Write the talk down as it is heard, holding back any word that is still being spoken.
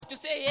to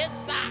say,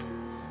 yes, sir.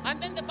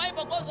 And then the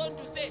Bible goes on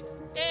to say,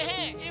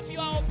 if you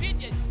are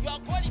obedient, you are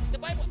calling the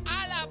Bible,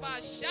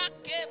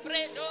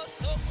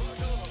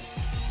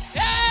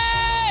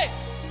 hey!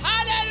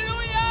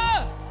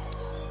 Hallelujah!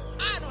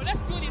 No,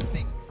 let's do this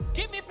thing.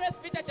 Give me 1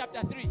 Peter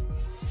chapter 3.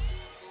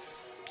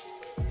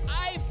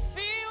 I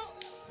feel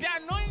the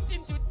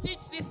anointing to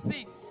teach this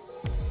thing.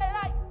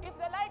 If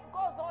the light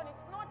goes on,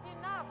 it's not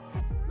enough.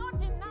 It's not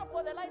enough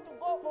for the light to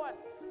go on.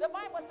 The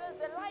Bible says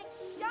the light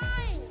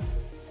shines.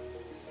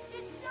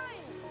 It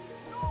shines.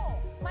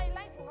 No, my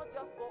light will not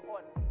just go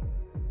on.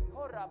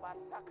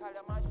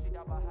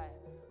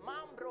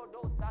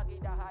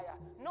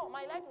 No,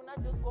 my light will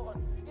not just go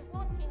on. It's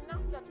not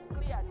enough that you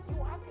cleared.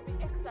 You have to be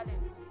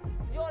excellent.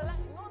 Your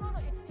light, no.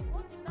 It's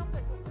not enough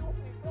that you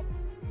feel.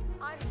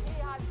 And He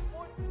has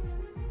put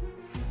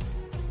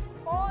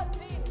all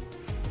things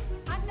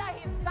under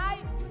His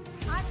side,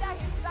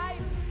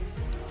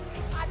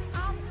 at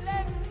arm's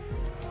length.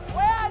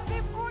 Where has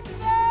He put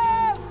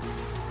them?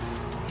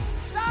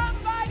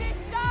 Somebody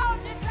shout,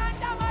 it's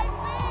under my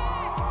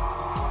feet.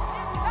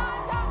 It's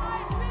under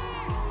my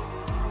feet.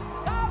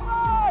 Come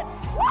on.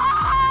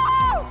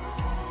 Woo!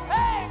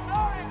 Hey,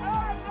 glory.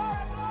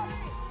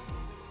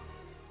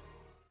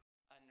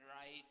 And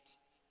write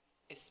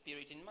a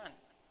spirit in man.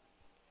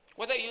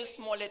 Whether you use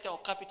small letter or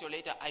capital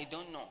letter, I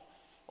don't know.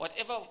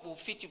 Whatever will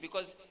fit you,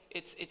 because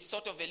it's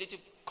sort of a little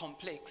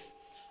complex.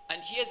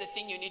 And here's the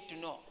thing you need to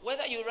know.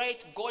 Whether you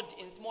write God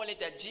in small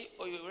letter G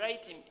or you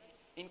write him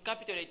in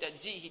capital letter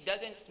G, he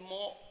doesn't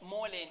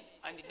smaller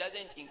and it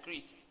doesn't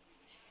increase.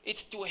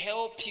 It's to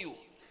help you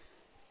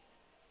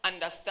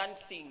understand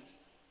things.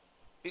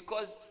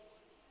 Because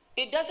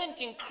it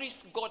doesn't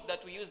increase God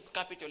that we use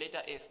capital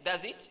letter S,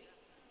 does it?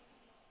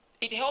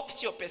 It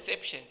helps your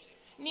perception.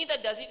 Neither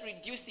does it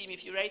reduce him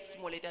if you write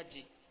small letter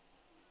G.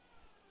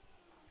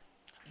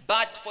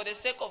 But for the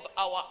sake of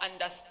our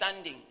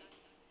understanding,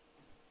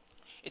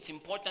 it's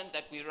important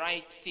that we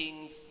write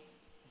things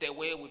the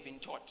way we've been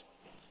taught.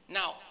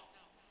 Now,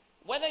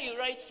 whether you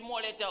write small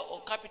letter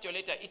or capital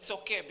letter, it's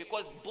okay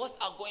because both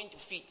are going to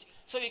fit.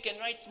 So you can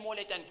write small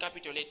letter and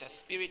capital letter,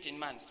 spirit in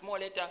man. Small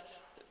letter,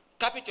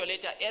 capital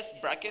letter, S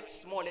brackets,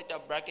 small letter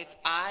brackets,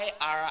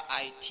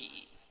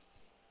 I-R-I-T-E.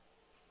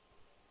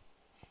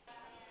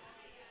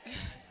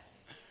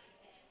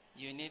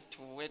 You need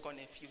to work on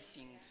a few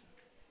things.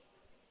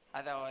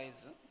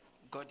 Otherwise,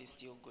 God is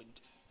still good.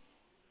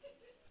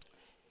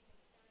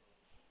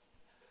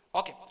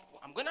 Okay,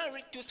 I'm going to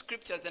read 2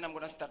 scriptures, then I'm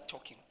going to start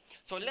talking.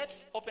 So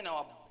let's open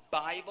our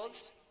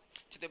Bibles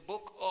to the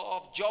book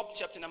of Job,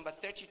 chapter number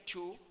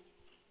 32.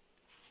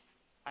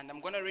 And I'm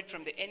going to read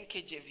from the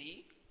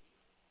NKJV.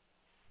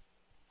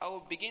 I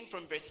will begin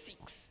from verse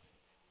 6.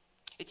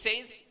 It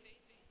says,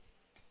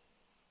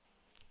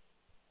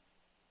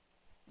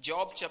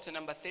 Job, chapter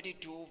number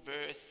 32,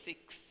 verse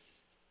 6.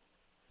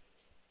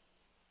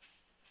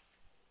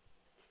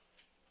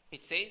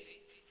 It says,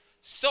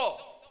 so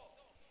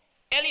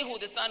Elihu,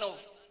 the son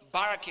of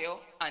Barachel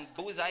and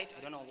Buzite,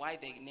 I don't know why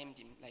they named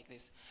him like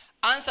this,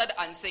 answered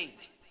and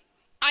said,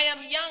 I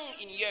am young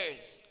in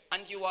years,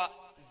 and you are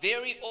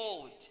very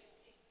old.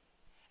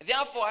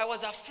 Therefore I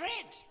was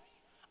afraid,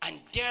 and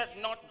dared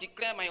not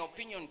declare my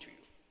opinion to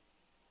you.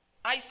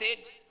 I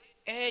said,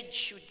 age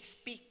should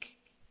speak,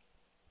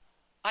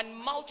 and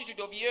multitude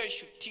of years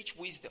should teach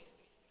wisdom.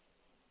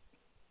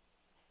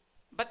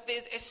 But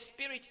there's a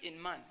spirit in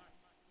man,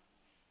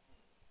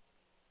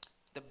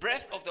 the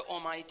breath of the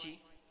Almighty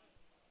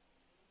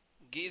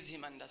gives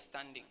him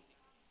understanding.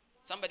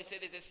 Somebody say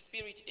there's a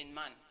spirit in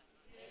man.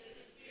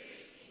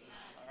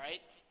 All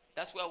right?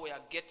 That's where we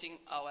are getting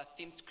our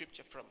theme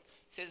scripture from.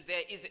 It says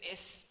there is a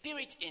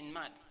spirit in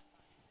man.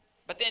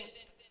 But then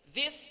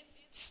this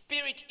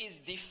spirit is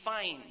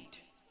defined.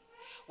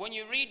 When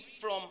you read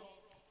from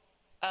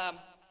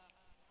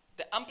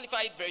the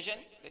Amplified version,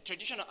 the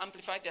traditional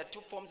Amplified, there are 2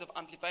 forms of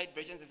Amplified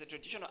versions. There's a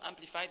traditional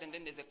Amplified and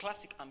then there's a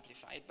classic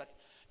Amplified. But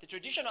the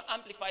traditional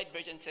Amplified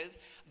version says,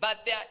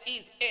 but there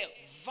is a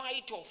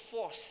vital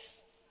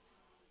force.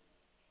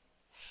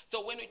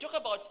 So when we talk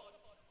about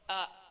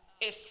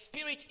a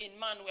spirit in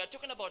man, we are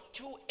talking about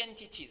 2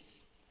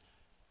 entities.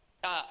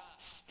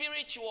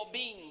 Spiritual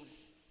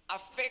beings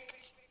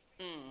affect...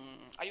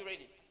 are you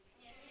ready?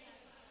 Yes.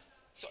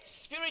 So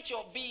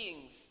spiritual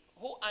beings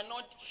who are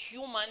not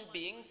human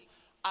beings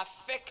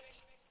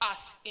affect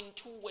us in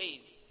 2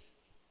 ways.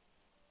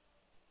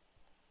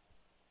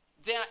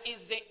 There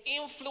is the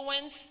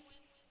influence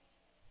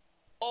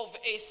of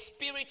a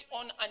spirit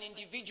on an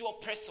individual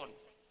person.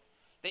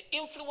 The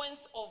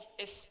influence of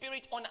a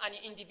spirit on an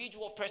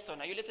individual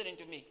person. Are you listening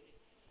to me?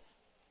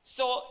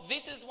 So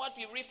this is what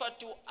we refer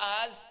to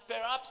as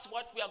perhaps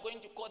what we are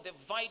going to call the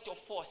vital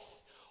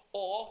force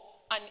or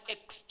an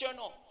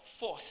external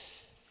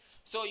force.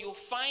 So you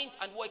find,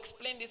 and we'll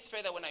explain this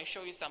further when I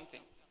show you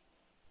something.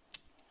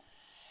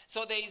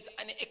 So there is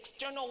an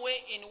external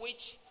way in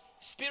which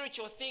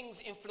spiritual things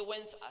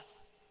influence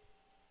us.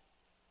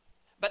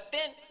 But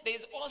then there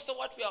is also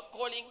what we are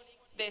calling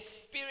the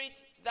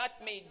spirit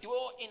that may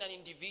dwell in an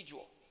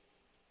individual.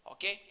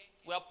 Okay?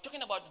 We are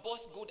talking about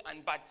both good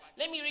and bad.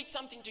 Let me read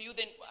something to you,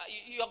 then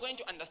you are going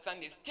to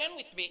understand this. Turn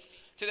with me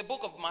to the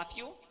book of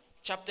Matthew,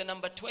 chapter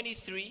number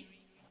 23.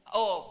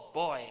 Oh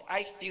boy,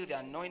 I feel the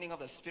anointing of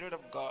the Spirit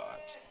of God.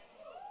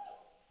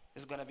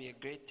 It's going to be a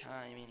great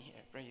time in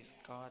here. Praise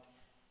God.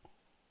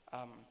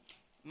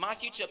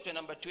 Matthew chapter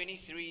number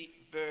 23,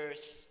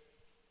 verse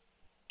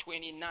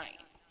 29.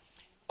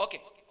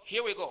 Okay,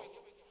 here we go.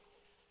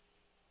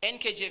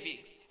 NKJV.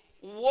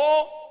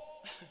 Woe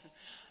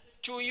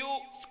to you,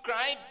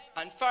 scribes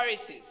and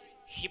Pharisees,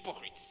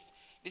 hypocrites.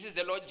 This is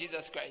the Lord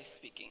Jesus Christ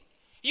speaking.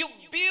 You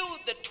build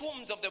the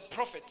tombs of the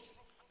prophets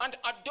and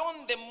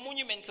adorn the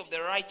monuments of the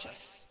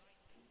righteous.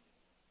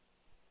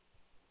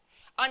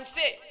 And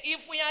say,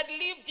 if we had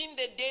lived in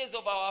the days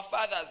of our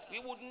fathers, we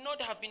would not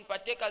have been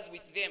partakers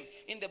with them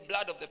in the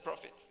blood of the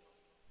prophets.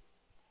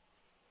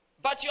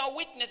 But you are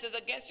witnesses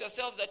against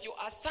yourselves that you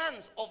are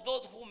sons of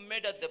those who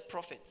murdered the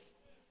prophets.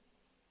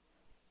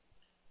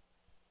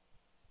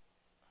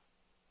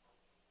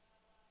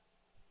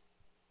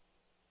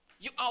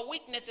 You are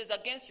witnesses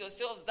against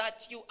yourselves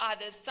that you are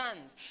the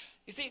sons.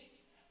 You see,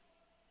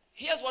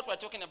 here's what we're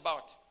talking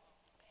about.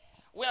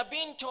 We are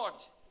being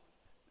taught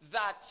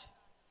that,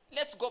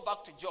 let's go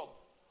back to Job.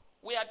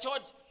 We are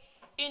taught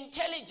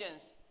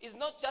intelligence is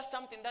not just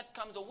something that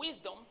comes, or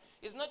wisdom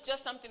is not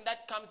just something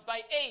that comes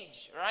by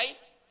age, right?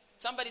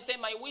 Somebody say,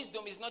 my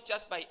wisdom is not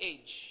just by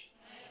age.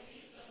 My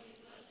wisdom is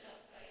not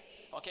just by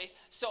age. Okay,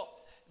 so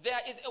there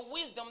is a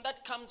wisdom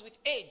that comes with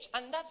age,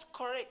 and that's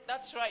correct,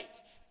 that's right.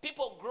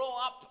 People grow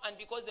up, and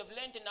because they've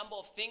learned a number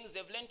of things,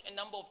 they've learned a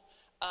number of,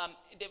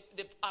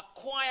 they've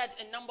acquired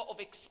a number of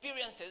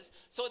experiences,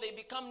 so they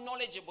become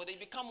knowledgeable, they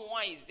become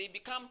wise, they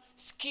become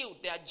skilled,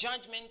 their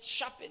judgment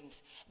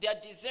sharpens, their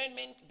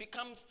discernment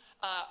becomes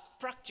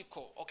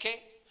practical,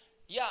 okay?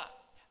 Yeah,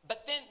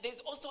 but then there's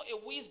also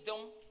a wisdom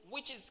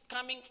which is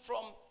coming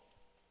from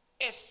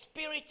a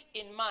spirit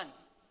in man.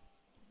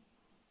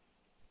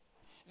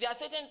 There are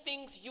certain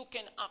things you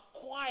can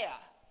acquire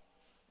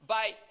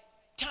by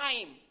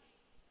time,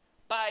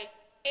 by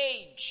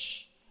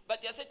age,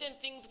 but there are certain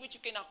things which you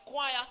can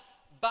acquire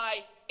by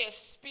a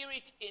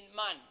spirit in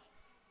man.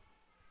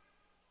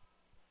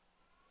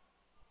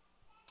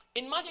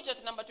 In Matthew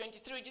chapter number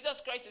 23,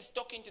 Jesus Christ is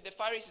talking to the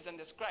Pharisees and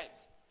the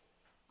scribes,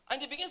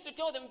 and he begins to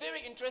tell them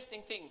very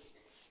interesting things.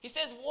 He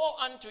says, woe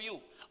unto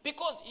you,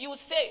 because you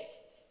say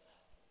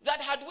that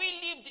had we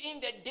lived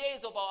in the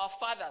days of our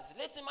fathers,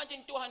 let's imagine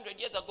 200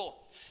 years ago,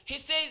 he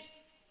says,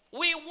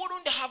 we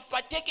wouldn't have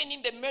partaken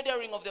in the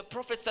murdering of the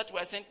prophets that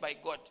were sent by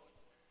God.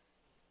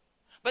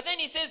 But then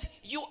he says,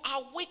 you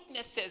are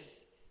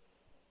witnesses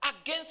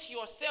against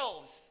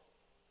yourselves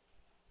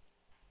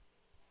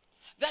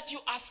that you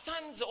are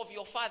sons of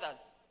your fathers.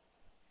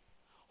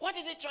 What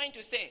is he trying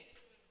to say?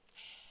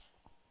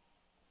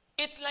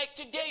 It's like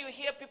today you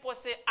hear people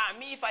say,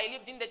 me, if I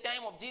lived in the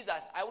time of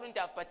Jesus, I wouldn't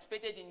have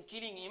participated in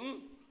killing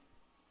him.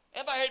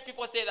 Ever heard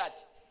people say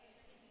that?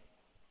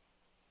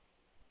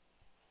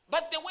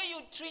 But the way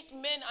you treat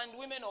men and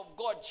women of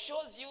God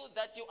shows you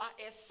that you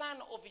are a son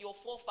of your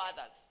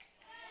forefathers.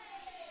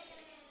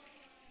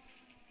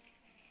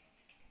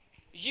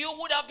 You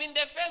would have been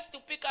the first to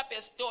pick up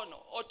a stone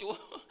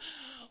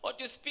or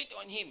to spit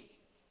on him.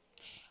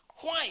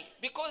 Why?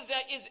 Because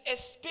there is a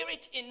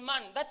spirit in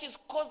man that is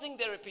causing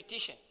the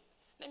repetition.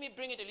 Let me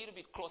bring it a little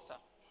bit closer.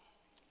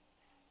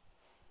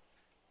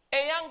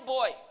 A young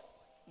boy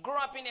grew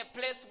up in a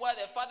place where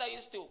the father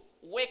used to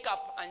wake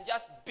up and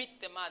just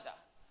beat the mother.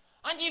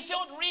 And he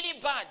felt really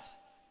bad.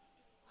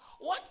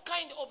 What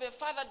kind of a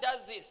father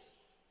does this?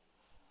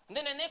 And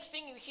then the next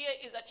thing you hear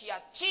is that he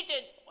has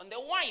cheated on the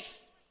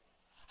wife.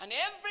 And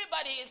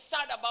everybody is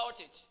sad about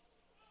it.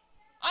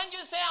 And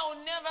you say, I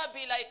will never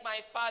be like my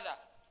father.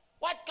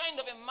 What kind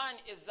of a man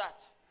is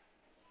that?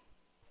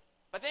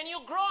 But then you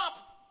grow up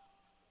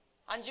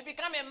and you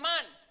become a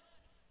man.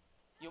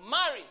 You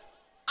marry.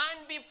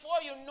 And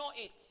before you know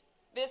it,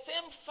 the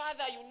same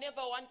father you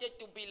never wanted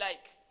to be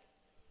like,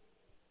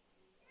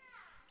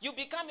 you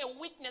become a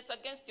witness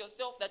against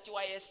yourself that you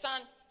are a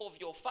son of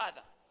your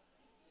father.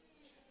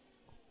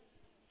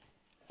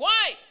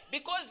 Why?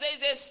 Because there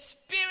is a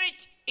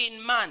spirit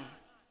in man.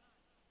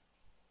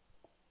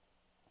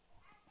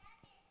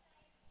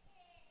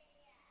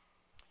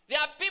 There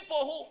are people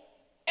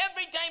who,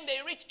 every time they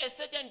reach a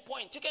certain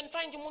point, you can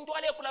find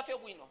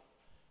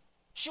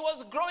she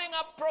was growing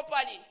up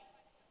properly.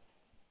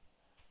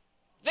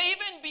 They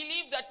even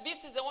believe that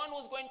this is the one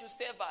who's going to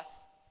save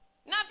us.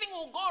 Nothing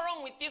will go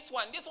wrong with this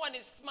one. This one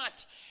is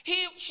smart.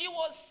 She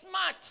was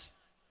smart.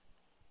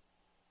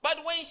 But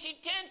when she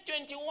turned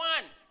 21,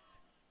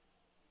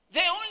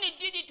 they only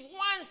did it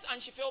once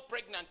and she fell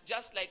pregnant,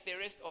 just like the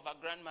rest of her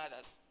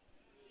grandmothers.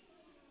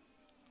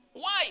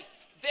 Why?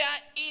 There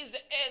is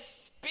a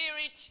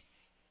spirit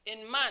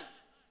in man.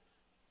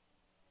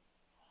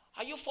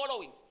 Are you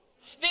following?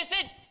 They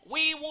said,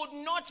 we would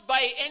not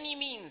by any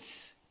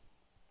means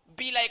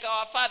be like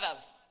our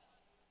fathers.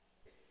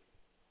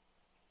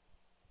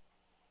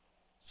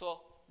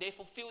 So they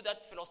fulfill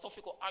that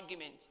philosophical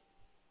argument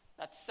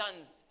that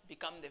sons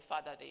become the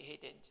father they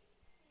hated.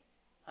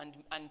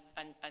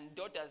 and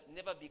daughters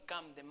never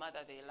become the mother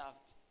they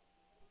loved.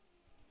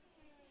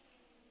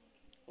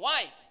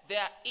 Why?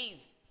 There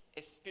is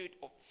a spirit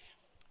of...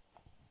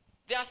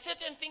 There are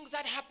certain things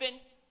that happen,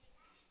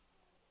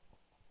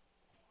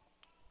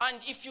 and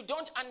if you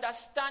don't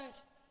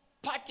understand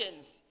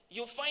patterns,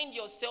 you find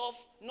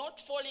yourself not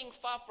falling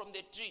far from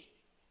the tree.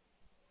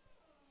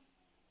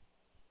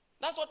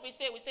 That's what we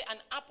say. We say an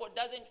apple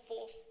doesn't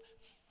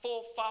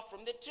fall far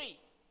from the tree.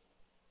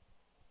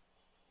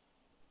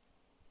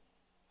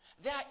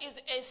 There is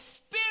a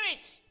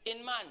spirit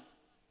in man.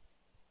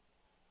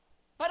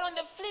 But on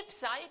the flip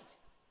side,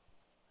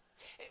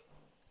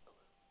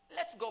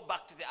 let's go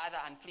back to the other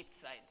and flip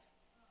side.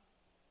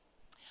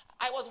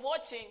 I was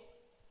watching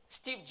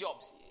Steve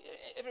Jobs.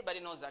 Everybody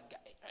knows that guy,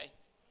 right?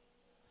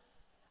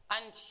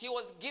 And he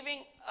was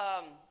giving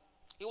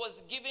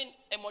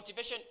a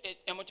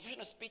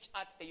motivational speech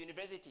at a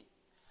university.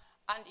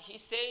 And he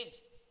said,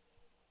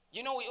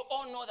 you know, we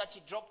all know that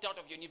he dropped out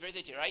of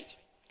university, right?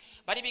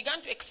 But he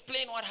began to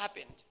explain what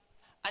happened.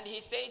 And he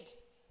said,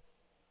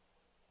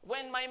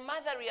 when my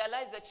mother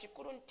realized that she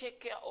couldn't take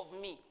care of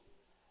me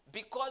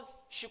because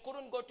she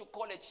couldn't go to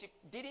college, she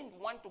didn't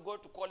want to go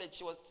to college,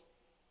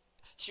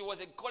 she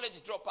was a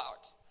college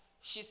dropout.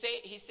 He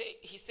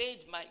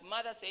said, my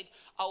mother said,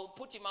 I will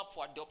put him up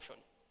for adoption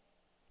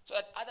so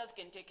that others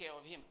can take care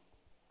of him.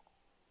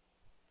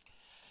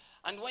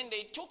 And when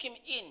they took him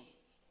in,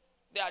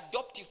 the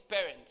adoptive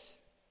parents,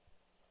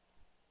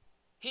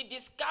 he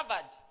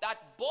discovered that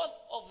both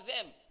of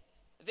them,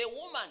 the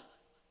woman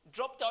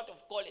dropped out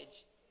of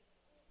college,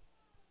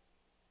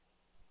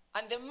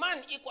 and the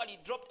man equally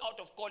dropped out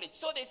of college.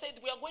 So they said,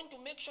 we are going to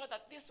make sure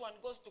that this one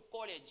goes to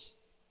college.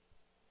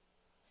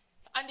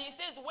 And he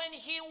says, when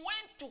he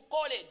went to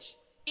college,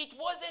 it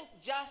wasn't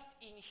just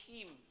in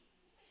him.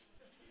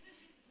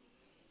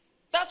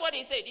 That's what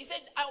he said. He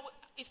said,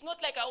 it's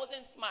not like I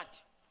wasn't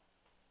smart.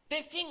 The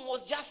thing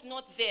was just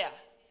not there.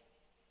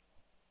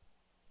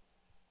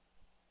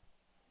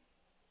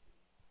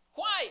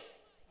 Why?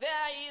 There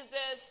is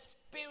a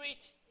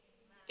spirit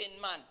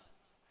in man.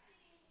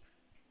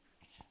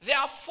 There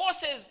are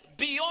forces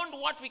beyond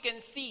what we can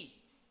see.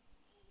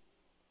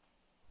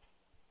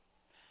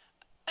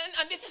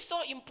 And this is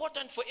so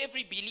important for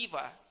every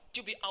believer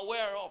to be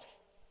aware of.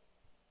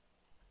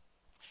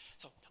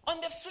 So, on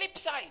the flip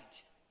side,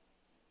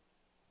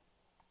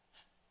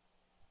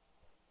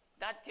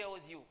 that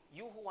tells you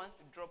who wants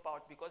to drop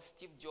out because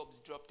Steve Jobs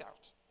dropped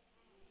out.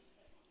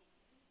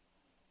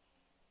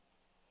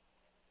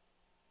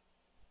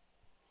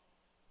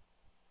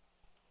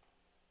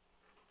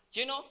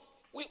 You know,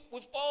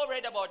 we've all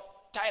read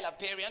about Tyler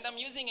Perry, and I'm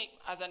using it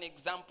as an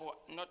example,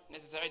 not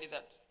necessarily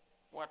that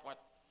what.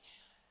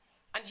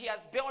 And he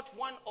has built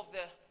one of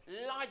the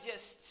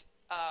largest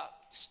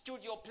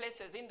studio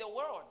places in the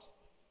world.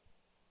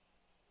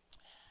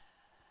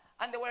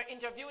 And they were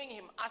interviewing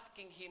him,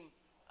 asking him,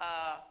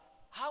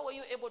 how are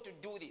you able to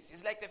do this?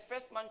 He's like the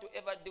first man to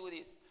ever do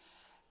this.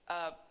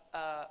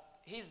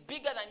 He's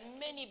bigger than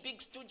many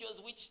big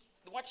studios,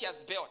 what he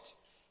has built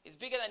is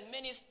bigger than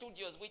many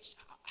studios which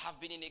have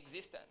been in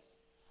existence.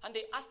 And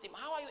they asked him,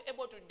 how are you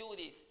able to do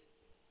this?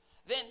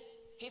 Then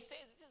he says,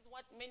 this is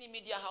what many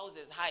media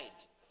houses hide.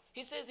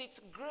 He says it's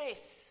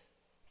grace.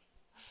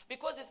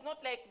 Because it's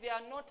not like there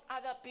are not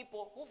other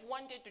people who've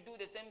wanted to do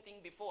the same thing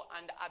before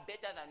and are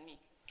better than me.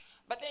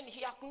 But then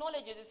he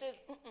acknowledges, he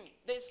says,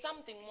 there's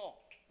something more.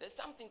 There's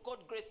something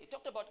called grace. He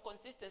talked about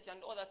consistency and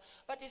all that.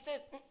 But he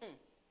says,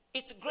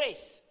 it's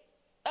grace.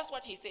 That's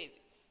what he says.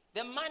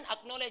 The man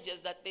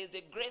acknowledges that there's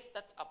a grace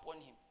that's upon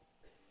him.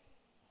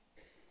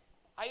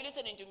 Are you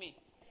listening to me?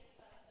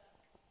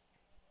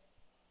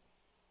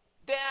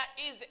 There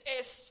is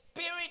a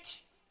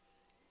spirit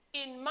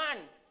in man.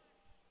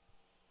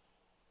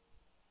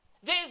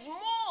 There is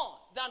more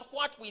than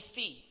what we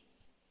see.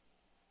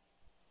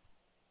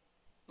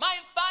 My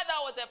father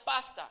was a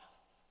pastor.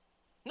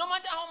 No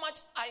matter how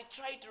much I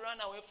tried to run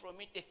away from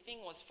it, the thing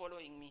was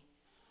following me.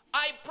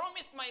 I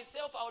promised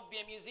myself I would be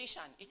a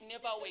musician. It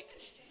never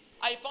worked.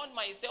 I found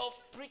myself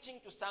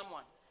preaching to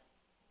someone,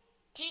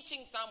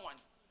 teaching someone.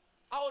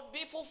 I would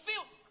be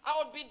fulfilled. I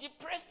would be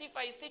depressed if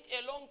I sit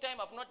a long time,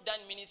 I've not done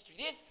ministry.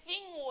 The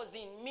thing was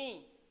in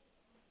me.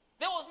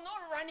 There was no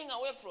running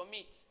away from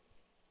it.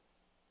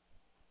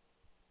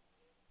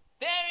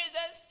 There is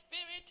a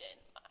spirit in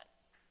man.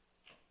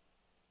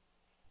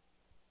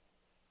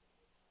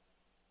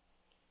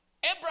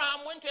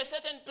 Abraham went to a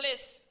certain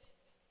place.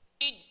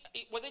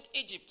 Was it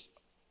Egypt?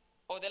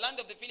 Or the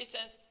land of the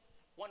Philistines?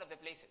 One of the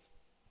places.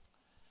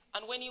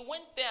 And when he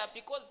went there,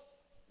 because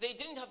they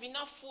didn't have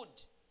enough food,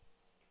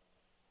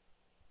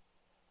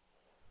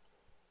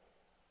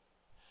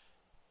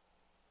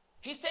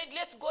 he said,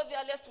 let's go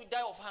there lest we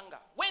die of hunger.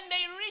 When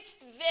they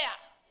reached there,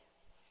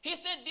 he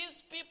said,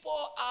 these people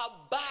are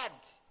bad.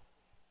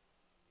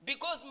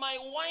 Because my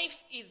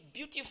wife is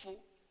beautiful,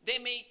 they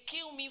may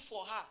kill me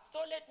for her. So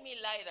let me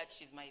lie that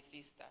she's my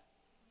sister.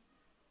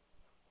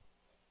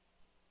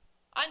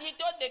 And he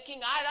told the king,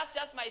 that's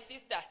just my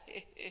sister.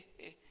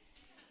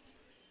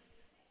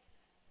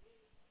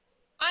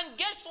 And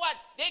guess what?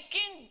 The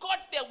king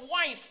got the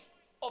wife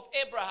of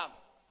Abraham,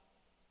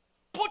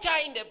 put her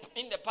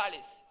in the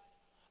palace.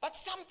 But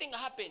something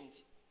happened.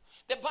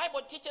 The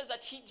Bible teaches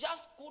that he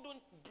just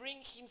couldn't bring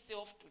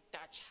himself to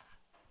touch her.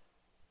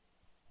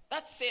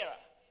 That's Sarah.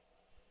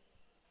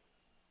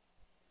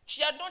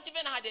 She had not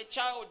even had a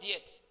child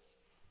yet.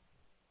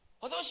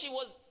 Although she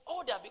was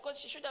older, because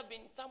she should have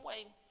been somewhere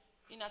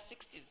in her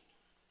 60s.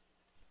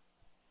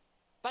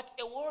 But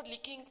a worldly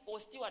king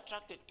was still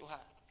attracted to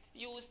her.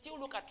 You will still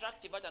look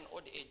attractive at an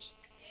old age.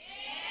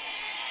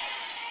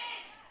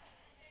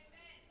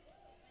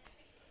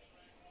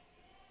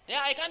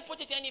 Yeah, I can't put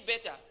it any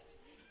better.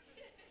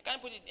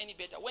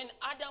 When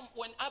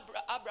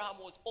Abraham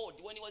was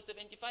old, when he was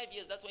 75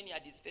 years, that's when he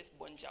had his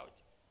firstborn child.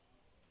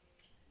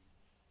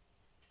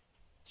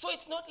 So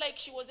it's not like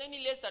she was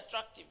any less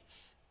attractive.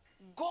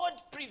 God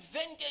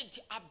prevented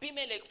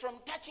Abimelech from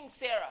touching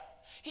Sarah.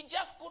 He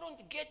just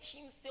couldn't get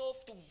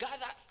himself to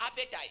gather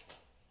appetite.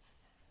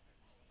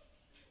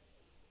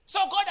 So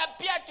God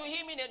appeared to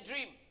him in a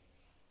dream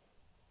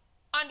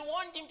and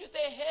warned him to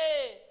say,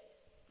 hey,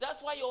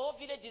 that's why your whole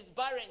village is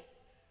barren.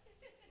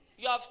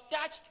 You have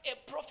touched a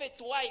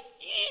prophet's wife.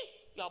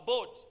 You are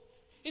bored.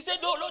 He said,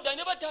 no, Lord, I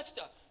never touched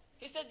her.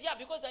 He said, yeah,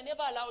 because I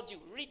never allowed you.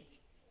 Read.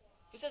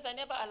 He says, I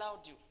never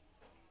allowed you.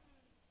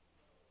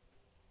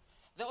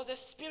 There was a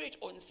spirit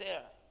on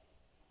Sarah.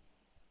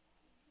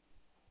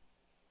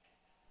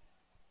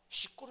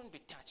 She couldn't be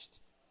touched.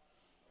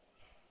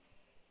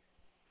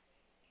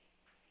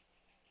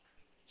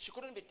 She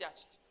couldn't be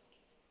touched.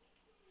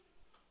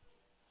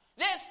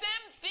 The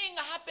same thing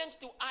happened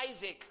to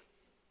Isaac.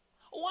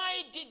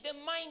 Why did the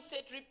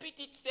mindset repeat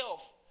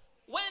itself?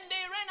 When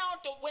they ran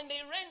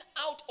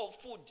out of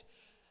food,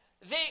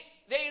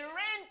 they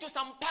ran to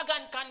some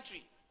pagan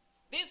country.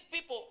 These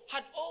people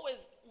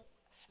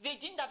they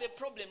didn't have a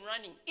problem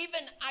running.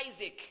 Even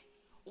Isaac,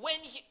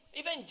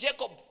 even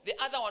Jacob, the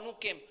other one who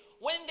came,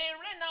 when they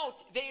ran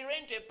out, they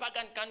ran to a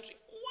pagan country.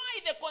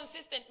 Why the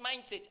consistent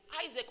mindset?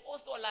 Isaac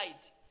also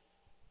lied.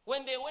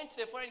 When they went to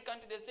the foreign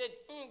country, they said,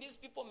 these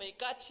people may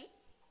catch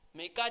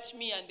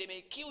me and they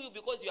may kill you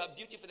because you are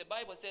beautiful. The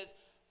Bible says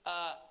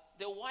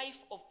the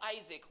wife of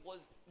Isaac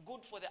was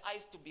good for the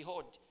eyes to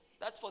behold.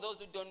 That's for those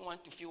who don't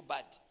want to feel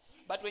bad.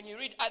 But when you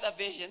read other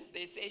versions,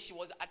 they say she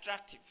was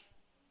attractive.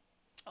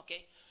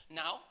 Okay?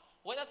 Now,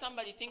 whether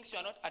somebody thinks you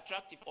are not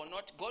attractive or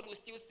not, God will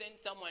still send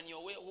someone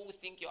your way who will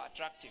think you are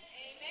attractive.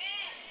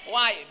 Amen.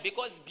 Why?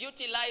 Because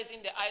beauty lies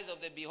in the eyes of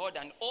the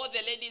beholder. And all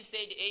the ladies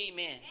said amen.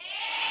 Amen.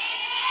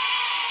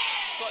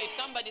 So if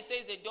somebody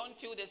says they don't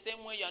feel the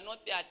same way, you are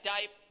not their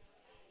type,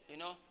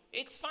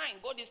 it's fine.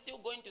 God is still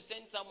going to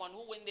send someone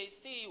who, when they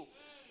see you,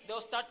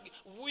 they'll start,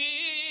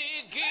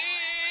 we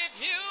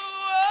give you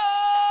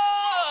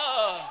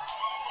all.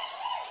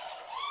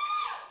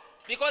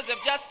 Because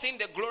they've just seen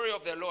the glory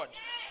of the Lord.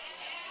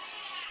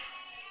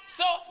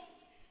 So,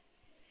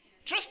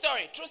 true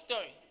story.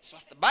 It's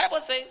what the Bible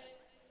says.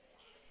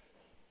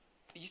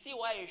 You see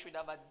why you should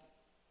have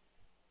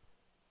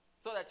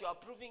so that you are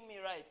proving me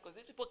right. Because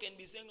these people can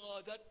be saying,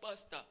 oh, that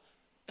pastor.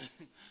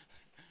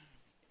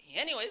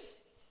 Anyways,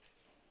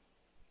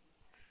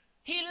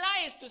 he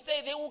lies to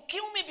say they will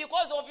kill me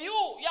because of you.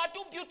 You are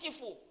too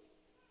beautiful.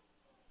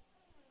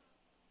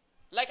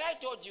 Like I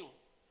told you,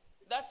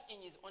 that's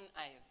in his own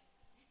eyes.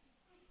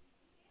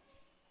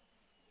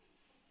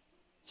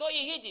 So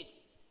he hid it.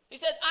 He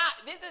said,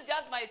 this is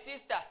just my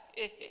sister.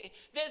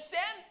 The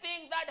same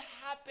thing that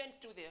happened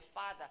to their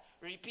father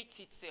repeats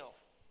itself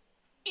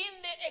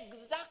in the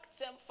exact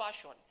same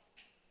fashion.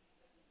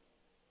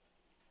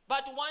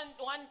 But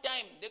one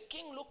time, the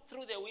king looked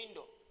through the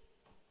window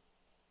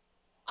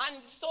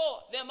and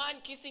saw the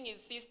man kissing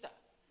his sister.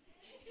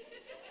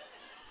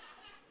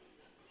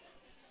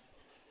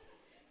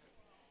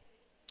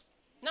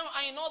 Now,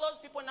 I know those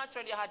people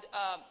naturally had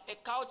a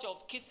culture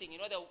of kissing.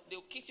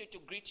 They'll kiss you to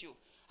greet you.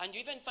 And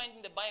you even find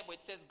in the Bible,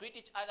 it says, greet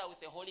each other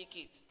with a holy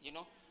kiss,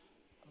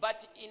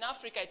 But in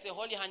Africa, it's a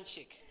holy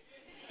handshake.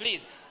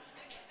 Please.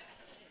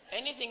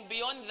 Anything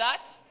beyond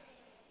that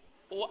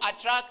will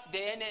attract the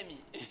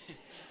enemy.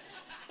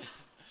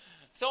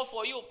 So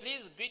for you,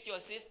 please greet your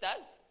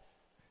sisters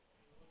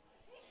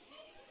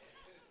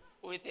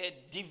with a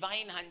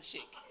divine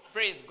handshake.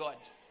 Praise God.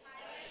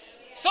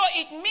 So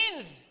it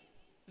means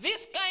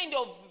this kind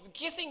of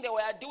kissing they were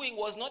doing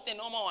was not a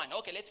normal one.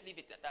 Okay, let's leave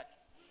it at that.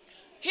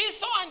 He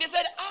saw and he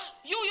said,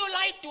 you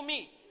lied to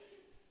me.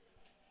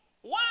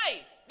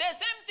 Why? The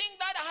same thing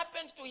that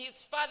happened to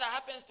his father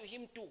happens to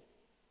him too.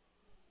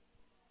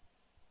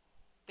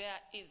 There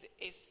is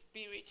a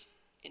spirit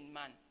in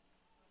man.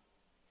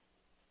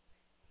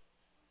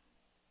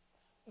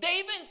 They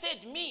even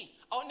said,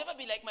 I'll never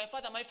be like my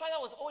father. My father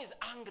was always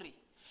angry.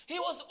 He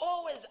was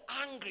always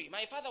angry.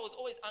 My father was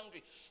always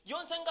angry. You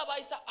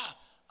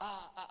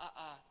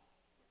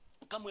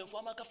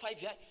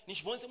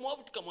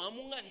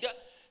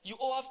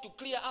all have to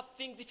clear up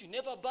things if you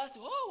never bath.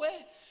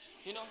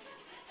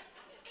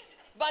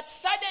 But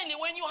suddenly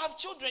when you have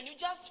children, you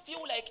just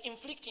feel like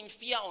inflicting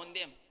fear on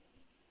them.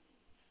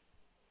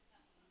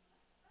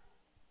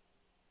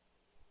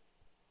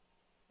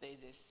 there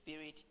is a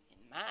spirit in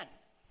man.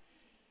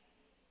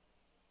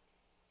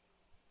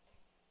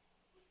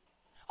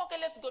 Okay,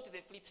 let's go to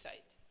the flip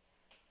side.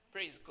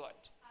 Praise God.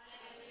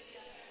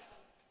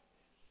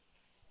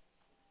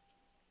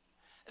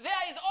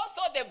 There is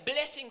also the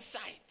blessing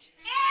side.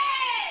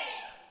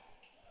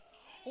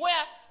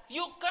 Where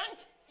you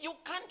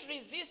can't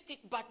resist it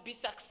but be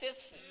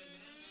successful.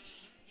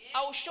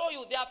 I'll show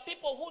you. There are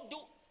people who do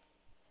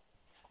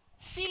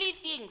silly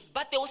things,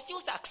 but they will still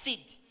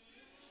succeed.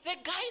 The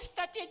guy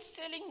started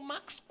selling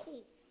Max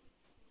Cool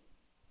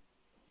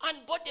and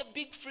bought a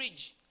big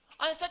fridge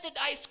and started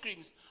ice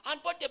creams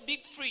and bought a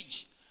big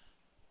fridge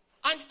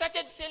and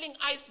started selling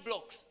ice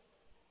blocks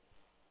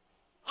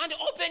and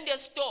opened a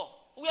store.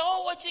 We are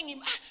all watching him.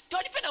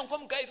 Don't even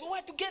come, guys. We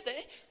were together.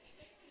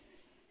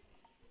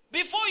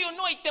 Before you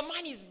know it, the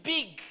man is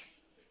big.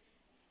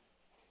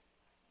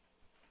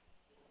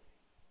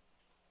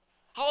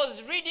 I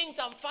was reading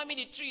some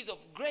family trees of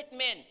great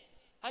men,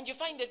 and you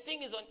find the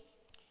thing is on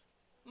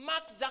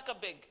Mark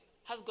Zuckerberg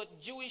has got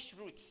Jewish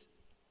roots.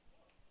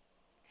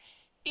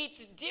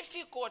 It's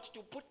difficult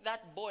to put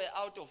that boy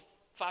out of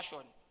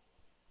fashion.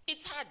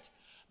 It's hard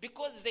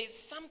because there's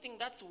something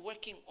that's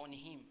working on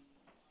him.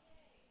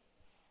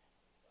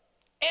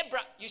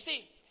 You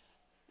see,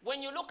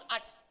 when you look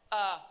at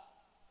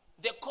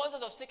the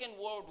causes of Second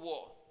World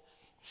War,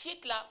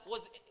 Hitler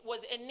was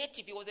a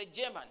native, he was a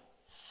German.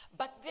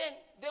 But then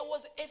there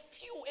was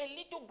a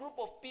little group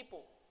of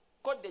people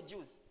called the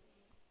Jews.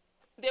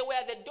 They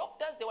were the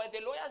doctors, they were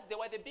the lawyers, they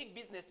were the big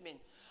businessmen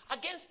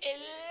against a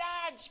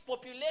large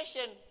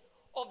population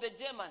of the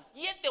Germans.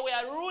 Yet they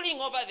were ruling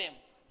over them.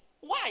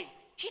 Why?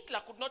 Hitler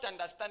could not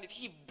understand it.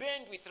 He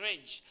burned with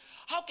rage.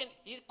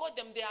 He called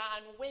them, they are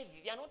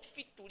unworthy, they are not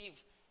fit to live.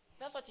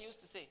 That's what he used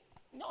to say.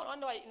 No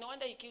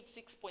wonder he killed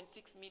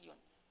 6.6 million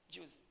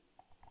Jews.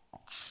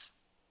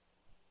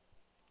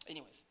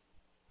 Anyways.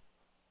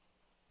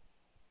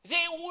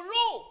 They will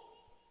rule.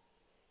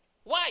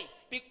 Why?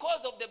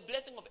 Because of the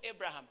blessing of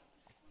Abraham.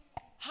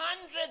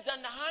 Hundreds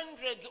and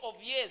hundreds of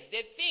years.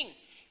 They think,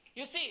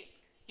 you see,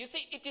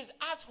 it is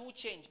us who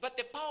change, but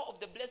the power of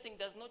the blessing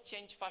does not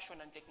change fashion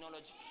and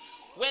technology.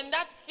 When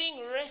that thing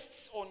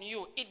rests on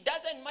you, it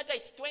doesn't matter,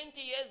 it's 20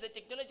 years, the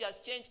technology has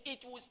changed,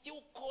 it will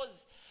still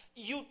cause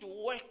you to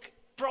work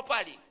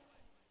properly.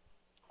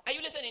 Are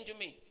you listening to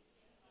me?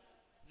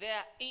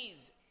 There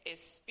is a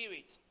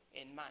spirit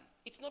in man.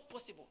 It's not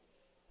possible.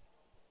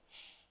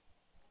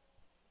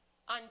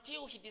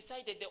 Until he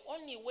decided the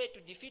only way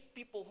to defeat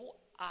people who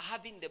are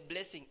having the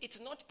blessing, it's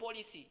not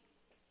policy.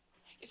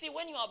 You see,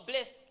 when you are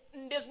blessed,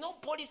 there's no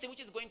policy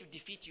which is going to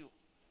defeat you.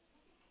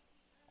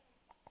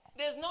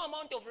 There's no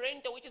amount of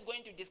rental which is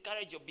going to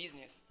discourage your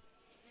business.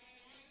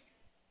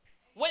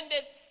 When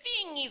the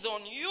thing is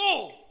on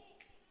you,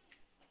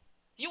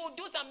 you will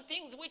do some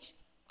things which,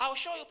 I'll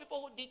show you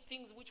people who did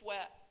things which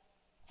were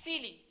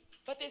silly,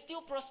 but they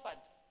still prospered.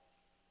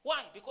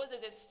 Why? Because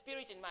there's a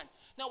spirit in man.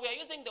 Now, we are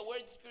using the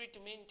word spirit to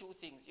mean two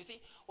things. You see,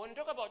 when we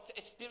talk about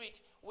a spirit,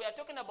 we are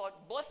talking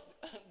about both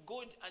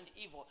good and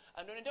evil.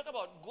 And when we talk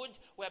about good,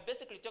 we are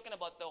basically talking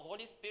about the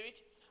Holy Spirit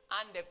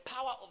and the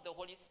power of the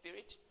Holy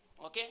Spirit.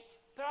 Okay?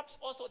 Perhaps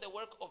also the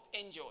work of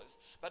angels.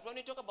 But when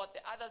we talk about the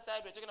other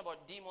side, we're talking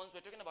about demons,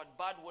 we're talking about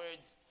bad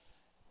words,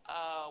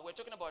 we're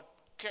talking about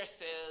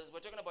curses,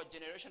 we're talking about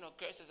generational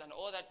curses and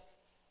all that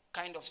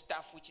kind of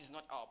stuff which is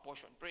not our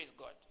portion. Praise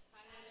God.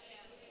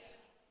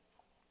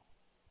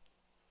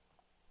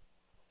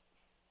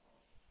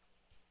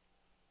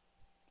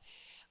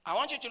 I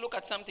want you to look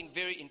at something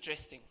very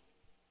interesting.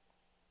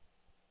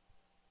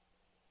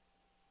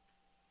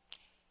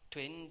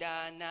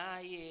 Twenda na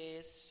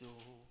Yesu.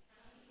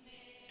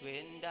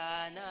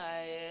 Twenda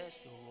na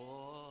Yesu.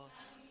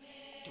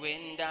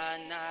 Twenda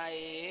na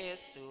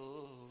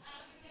Yesu.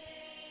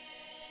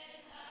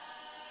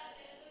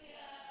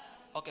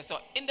 Okay, so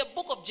in the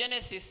book of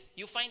Genesis,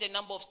 you find a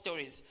number of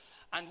stories.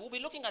 And we'll be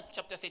looking at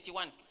chapter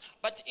 31.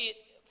 But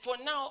for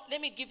now, let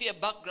me give you a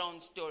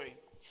background story.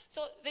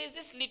 So there's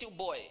this little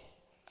boy.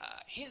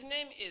 His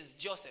name is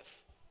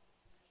Joseph.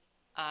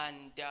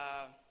 And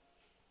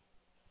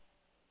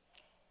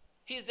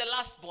he's the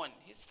last born.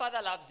 His father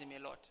loves him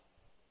a lot.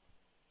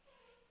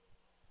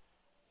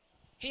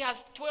 He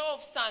has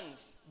 12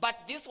 sons, but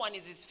this one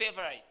is his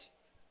favorite.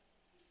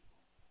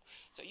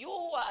 So you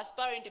who are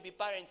aspiring to be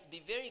parents,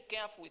 be very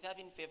careful with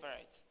having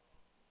favorites.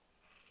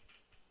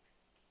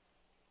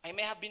 I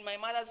may have been my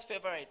mother's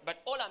favorite,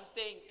 but all I'm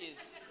saying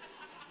is,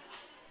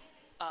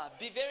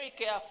 be very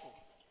careful.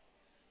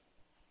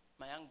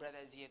 My young brother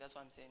is here, that's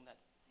why I'm saying that.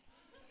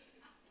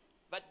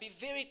 But be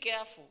very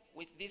careful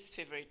with this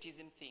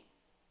favoritism thing.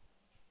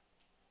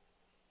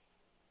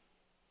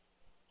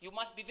 You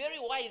must be very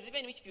wise,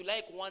 even if you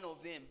like one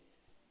of them,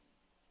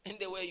 in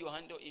the way you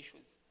handle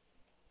issues.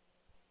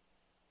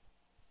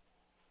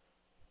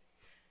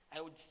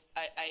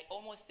 I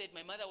almost said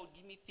my mother would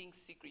give me things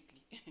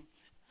secretly.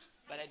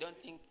 But I don't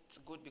think it's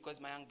good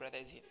because my young brother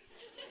is here.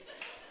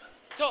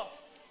 So,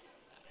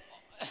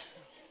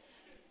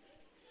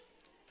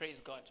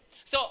 praise God.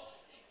 So,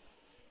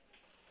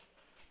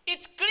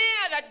 it's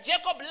clear that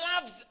Jacob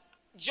loves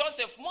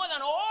Joseph more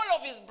than all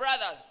of his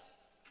brothers.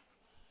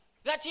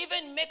 That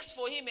even makes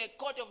for him a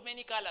coat of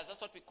many colors. That's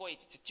what we call it.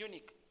 It's a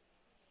tunic.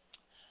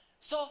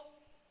 So,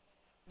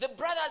 the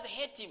brothers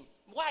hate him.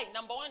 Why?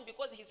 Number one,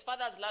 because his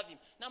fathers love him.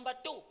 Number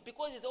two,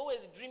 because he's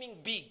always dreaming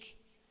big.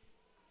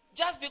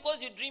 Just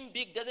because you dream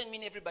big doesn't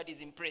mean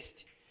everybody's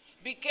impressed.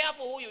 Be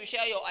careful who you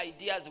share your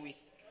ideas with.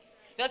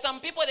 There are some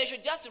people, they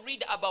should just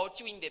read about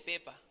you in the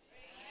paper.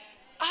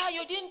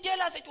 You didn't tell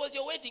us it was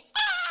your wedding.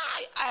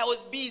 I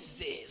was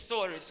busy.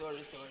 Sorry.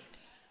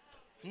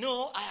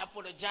 No, I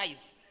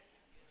apologize.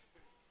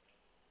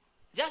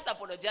 Just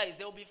apologize.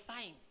 They will be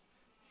fine.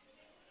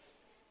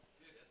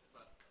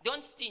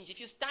 Don't stinge. If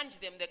you stanch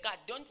them, the card,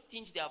 don't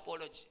stinge the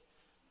apology.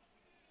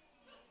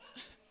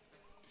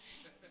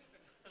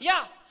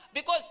 Yeah,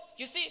 because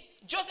you see,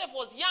 Joseph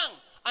was young,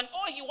 and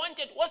all he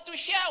wanted was to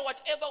share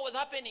whatever was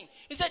happening.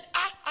 He said,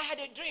 I had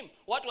a dream.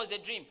 What was the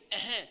dream?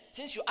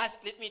 Since you asked,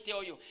 let me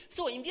tell you.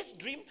 So in this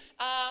dream,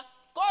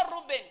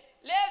 call Reuben,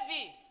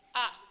 Levi.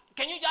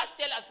 Can you just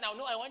tell us now?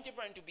 No, I want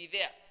everyone to be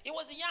there. He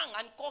was young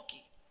and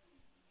cocky.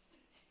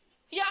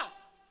 Yeah,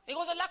 it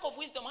was a lack of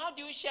wisdom. How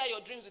do you share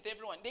your dreams with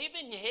everyone? They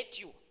even hate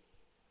you.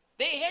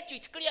 They hate you.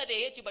 It's clear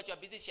they hate you, but you're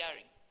busy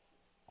sharing.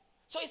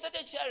 So he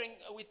started sharing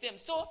with them.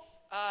 So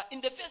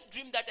in the first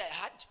dream that I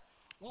had,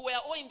 we were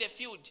all in the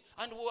field,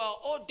 and we were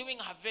all doing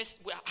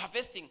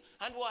harvesting,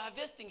 and we were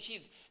harvesting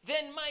sheaves.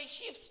 Then my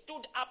sheaf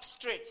stood up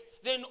straight.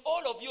 Then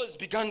all of yours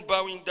began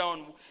bowing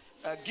down,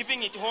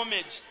 giving it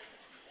homage,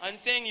 and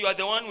saying, you are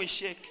the one we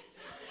shake.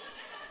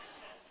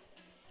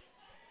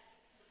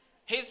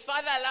 His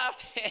father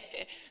laughed.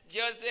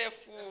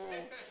 Joseph.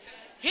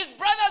 His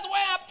brothers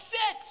were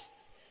upset.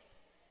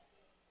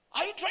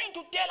 Are you trying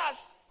to tell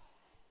us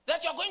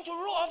that you're going to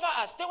rule over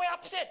us? They were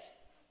upset.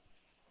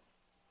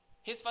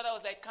 His father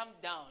was like, calm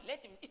down.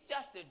 Let him. It's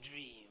just a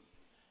dream.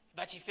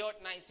 But he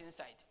felt nice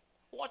inside.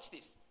 Watch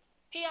this.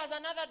 He has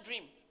another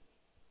dream.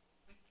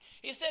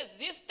 He says,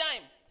 this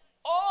time,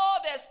 all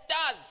the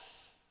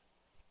stars,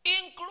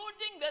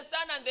 including the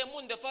sun and the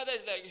moon, the father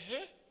is like,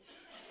 huh?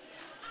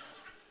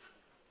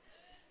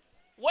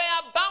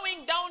 Were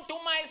bowing down to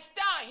my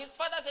star. His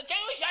father said, can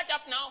you shut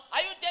up now?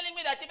 Are you telling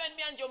me that even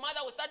me and your mother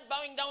will start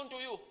bowing down to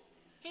you?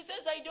 He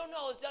says, I don't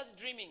know. I was just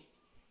dreaming.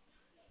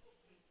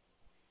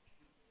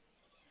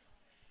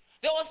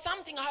 There was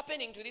something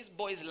happening to this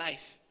boy's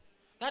life.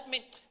 That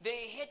meant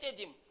they hated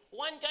him.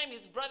 One time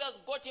his brothers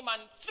got him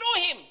and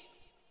threw him.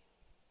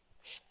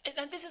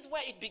 And this is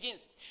where it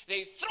begins.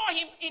 They throw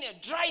him in a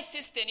dry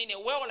cistern, in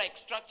a well-like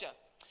structure.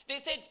 They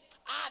said,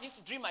 this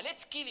dreamer,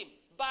 let's kill him.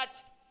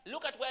 But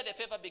look at where the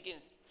favor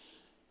begins.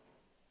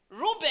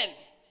 Reuben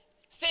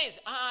says,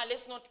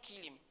 let's not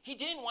kill him. He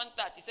didn't want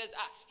that. He says,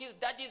 his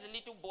daddy's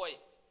little boy.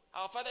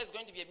 Our father is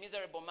going to be a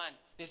miserable man.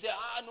 They say,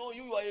 no,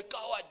 you are a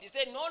coward. They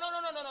said, no.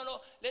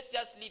 Let's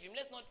just leave him.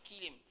 Let's not kill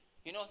him.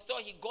 So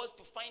he goes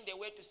to find a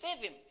way to save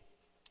him.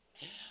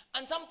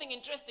 And something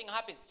interesting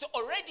happens. So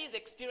already he's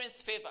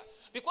experienced favor.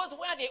 Because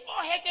where they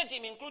all hated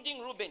him,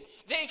 including Reuben,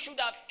 they should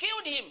have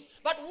killed him.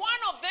 But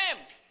one of them,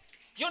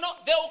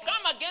 they will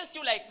come against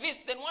you like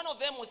this. Then one of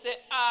them will say,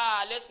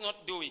 let's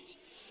not do it.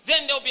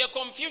 Then there will be a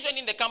confusion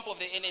in the camp of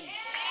the enemy.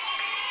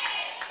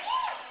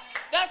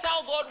 That's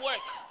how God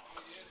works.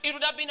 It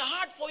would have been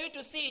hard for you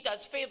to see it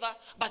as favor,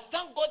 but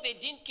thank God they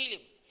didn't kill him.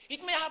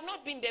 It may have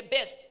not been the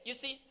best. You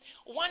see,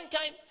 one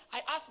time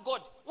I asked God,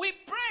 we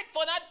prayed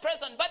for that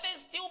person, but they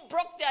still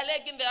broke their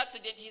leg in the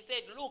accident. He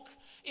said, look,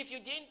 if you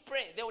didn't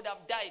pray, they would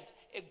have died.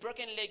 A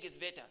broken leg is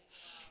better.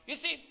 You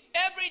see,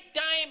 every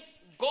time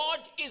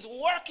God is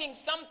working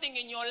something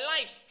in your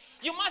life,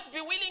 you must be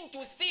willing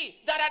to see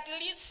that at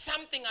least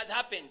something has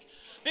happened.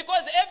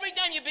 Because every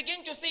time you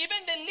begin to see even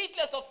the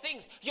littlest of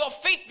things, your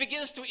faith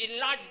begins to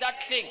enlarge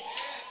that thing.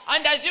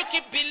 And as you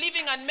keep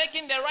believing and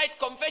making the right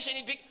confession,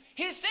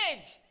 he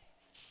said,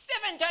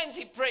 7 times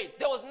he prayed.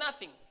 There was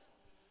nothing.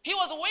 He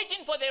was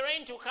waiting for the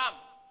rain to come.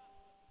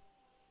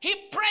 He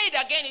prayed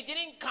again. It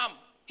didn't come.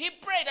 He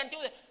prayed until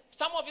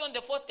some of you on the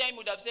 4th time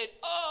would have said,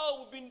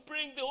 we've been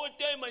praying the whole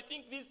time. I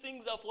think these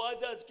things are for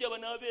others.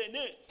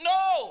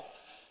 No.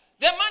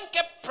 The man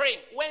kept praying.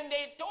 When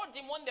they told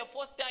him on the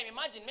 4th time,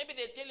 imagine, maybe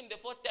they tell him the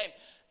 4th time,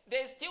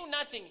 there's still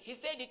nothing. He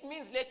said, it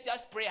means let's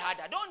just pray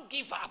harder. Don't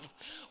give up.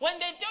 When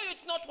they tell you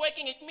it's not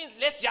working, it means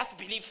let's just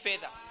believe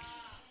further.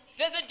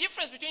 There's a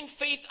difference between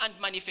faith and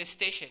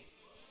manifestation.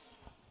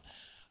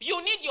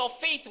 You need your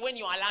faith when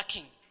you are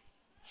lacking.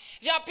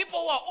 There are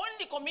people who are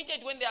only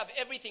committed when they have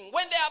everything.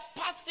 When they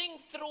are passing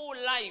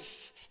through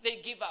life, they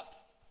give up.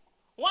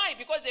 Why?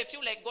 Because they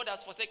feel like God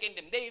has forsaken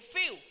them. They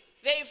feel.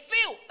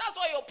 That's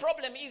why your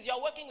problem is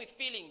you're working with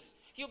feelings.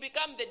 You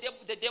become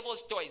the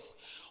devil's toys.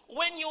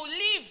 When you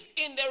live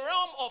in the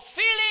realm of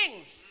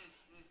feelings,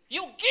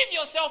 you give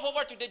yourself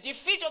over to the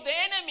defeat of the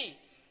enemy.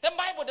 The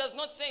Bible does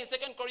not say in 2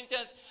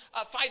 Corinthians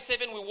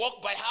 5:7 we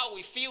walk by how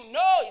we feel.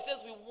 No, it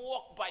says we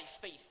walk by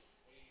faith.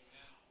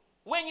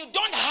 When you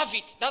don't have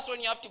it, that's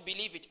when you have to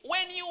believe it.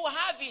 When you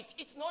have it,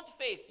 it's not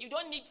faith. You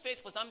don't need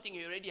faith for something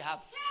you already have.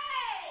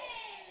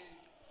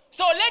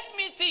 So let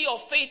me see your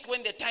faith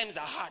when the times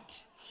are hard.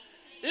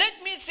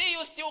 Let me see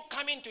you still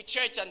coming to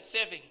church and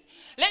serving.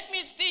 Let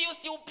me see you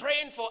still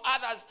praying for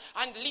others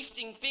and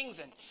lifting things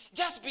and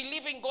just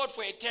believing God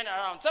for a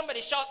turnaround.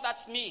 Somebody shout,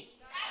 that's me.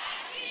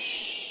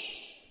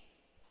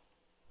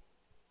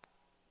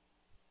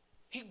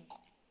 That's me.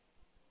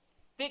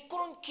 They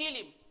couldn't kill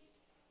him.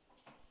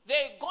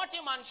 They got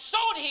him and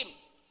sold him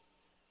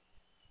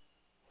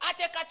at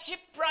a cheap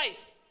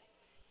price.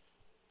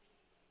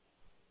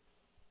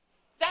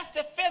 That's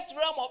the first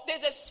realm of,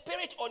 there's a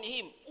spirit on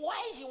him.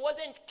 Why he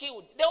wasn't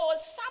killed? There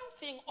was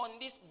something on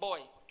this boy.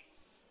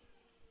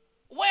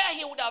 Where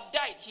he would have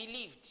died, he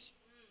lived.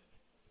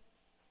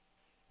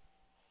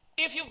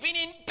 If you've been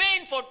in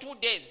pain for 2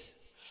 days,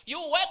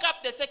 you wake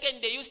up the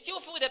second day, you still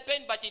feel the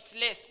pain, but it's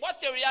less.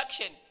 What's your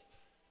reaction?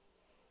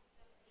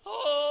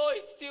 Oh,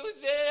 it's still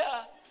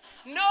there.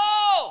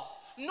 No!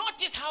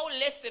 Notice how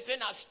less the pain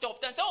has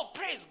stopped. And say, oh,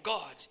 praise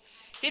God.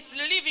 It's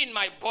leaving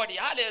my body.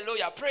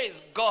 Hallelujah.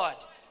 Praise God.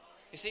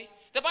 You see?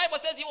 The Bible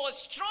says he was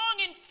strong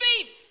in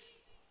faith,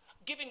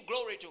 giving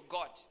glory to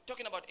God.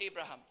 Talking about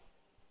Abraham.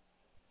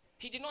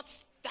 He did not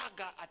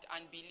stagger at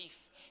unbelief.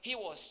 He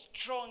was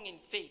strong in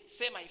faith.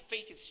 Say, my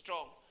faith is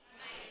strong.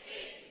 My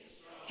faith is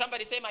strong.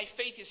 Somebody say, my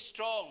faith is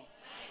strong.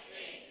 My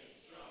faith is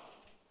strong.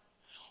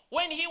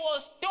 When he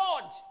was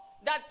told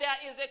that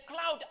there is a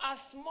cloud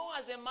as small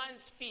as a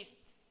man's fist,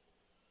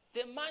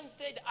 the man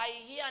said, I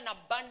hear an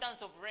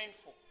abundance of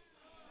rainfall.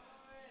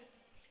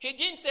 He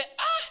didn't say,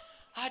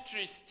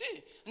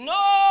 Atristi.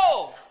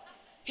 No.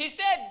 He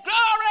said,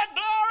 glory,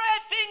 glory,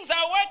 things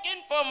are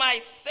working for my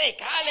sake.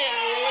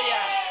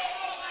 Hallelujah.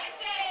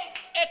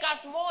 A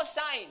small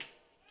sign.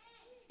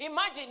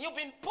 Imagine you've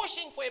been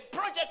pushing for a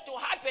project to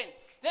happen.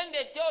 Then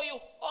they tell you,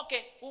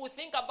 okay, we will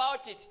think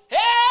about it.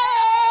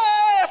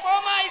 Hey,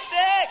 for my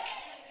sake.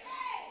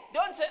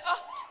 Don't say,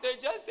 they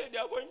just said they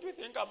are going to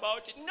think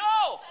about it.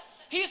 No.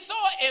 He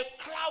saw a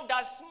cloud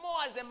as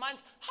small as a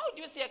man's. How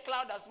do you see a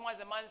cloud as small as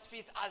a man's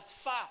fist, as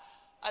far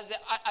as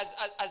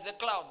the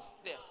clouds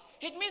there?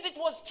 It means it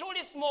was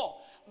truly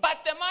small.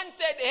 But the man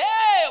said,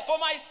 hey, for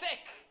my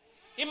sake.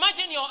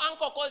 Imagine your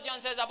uncle calls you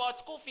and says about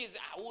school fees.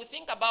 We'll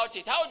think about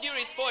it. How do you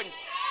respond?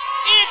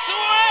 It's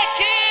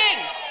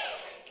working.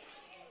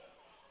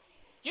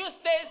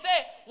 They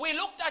say, we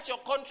looked at your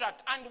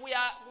contract and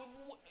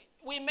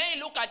we may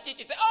look at it.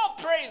 You say, oh,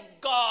 praise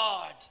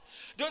God.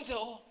 Don't say,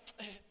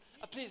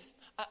 please,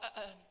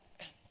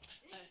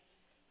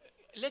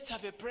 let's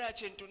have a prayer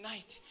chain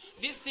tonight.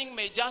 This thing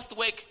may just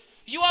work.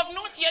 You have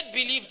not yet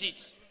believed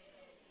it.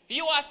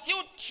 You are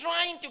still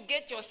trying to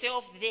get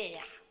yourself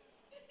there.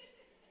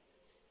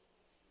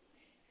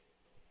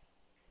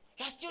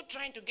 You are still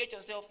trying to get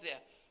yourself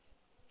there.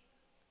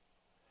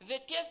 The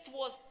test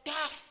was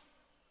tough.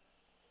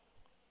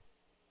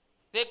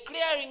 The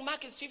clearing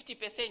mark is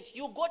 50%.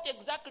 You got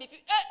exactly,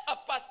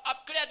 I've passed,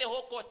 I've cleared the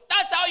whole course.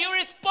 That's how you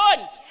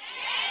respond. Yes.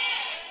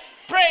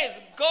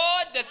 Praise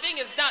God, the thing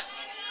is done.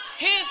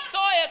 He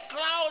saw a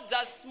cloud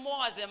as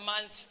small as a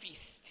man's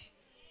fist.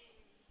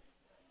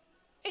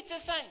 It's a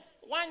sign.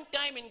 One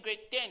time in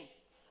grade 10,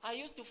 I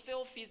used to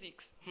fail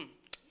physics.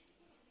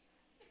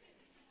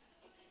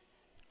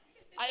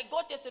 I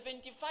got a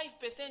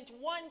 75%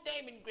 one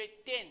time in grade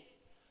 10.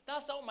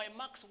 That's how my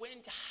marks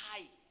went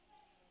high.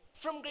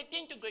 From grade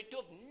 10 to grade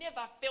 12,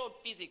 never failed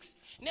physics.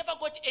 Never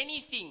got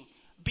anything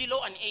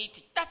below an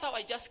 80. That's how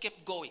I just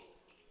kept going.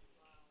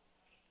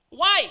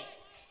 Why?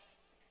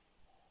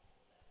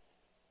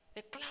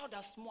 A cloud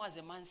as small as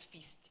a man's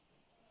fist.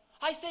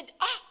 I said,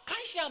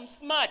 Kashi, I'm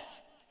smart.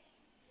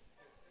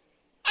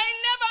 I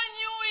never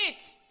knew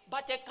it.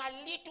 But a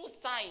little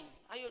sign.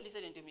 Are you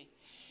listening to me?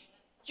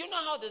 You know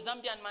how the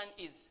Zambian man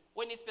is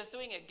when he's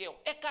pursuing a girl?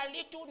 A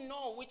little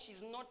no, which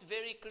is not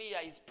very clear,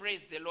 is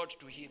praise the Lord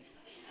to him.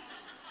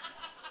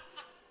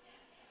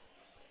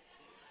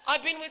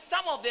 I've been with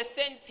some of the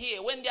saints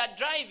here when they are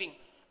driving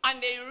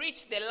and they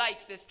reach the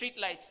lights, the street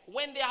lights.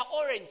 When they are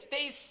orange,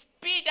 they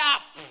speed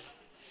up.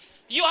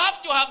 You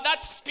have to have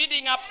that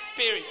speeding up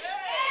spirit.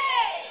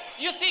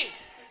 You see,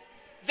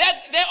 the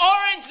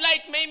orange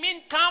light may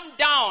mean calm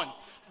down,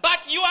 but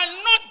you are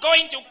not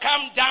going to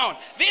calm down.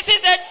 This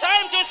is the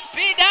time to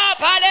speed up.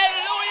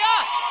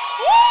 Hallelujah.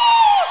 Woo!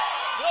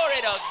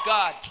 Glory to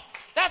God.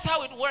 That's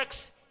how it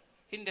works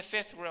in the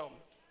faith realm.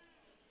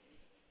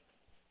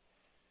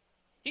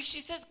 If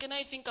she says, can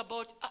I think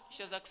about,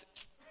 she was like,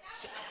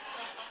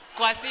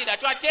 Kwasida,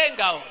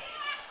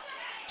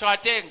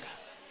 Twatenga.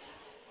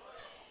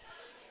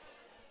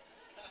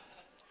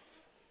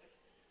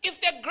 If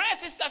the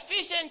grace is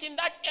sufficient in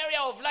that area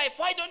of life,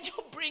 why don't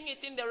you bring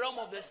it in the realm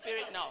of the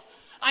spirit now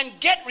and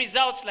get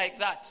results like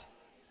that?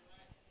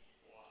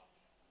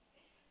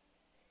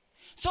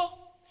 So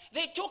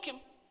they took him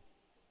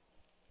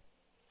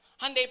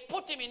and they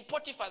put him in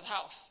Potiphar's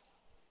house.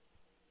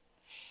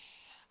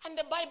 And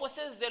the Bible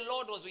says the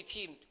Lord was with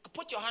him.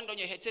 Put your hand on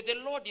your head. Say,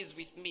 the Lord is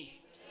with me.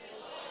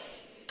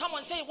 Come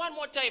on, say it one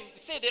more time.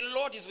 Say, the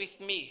Lord is with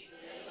me.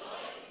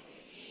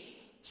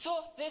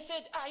 So they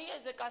said,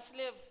 here's a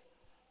slave.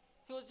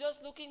 He was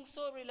just looking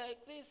sorry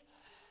like this.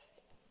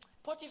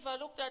 Potiphar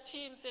looked at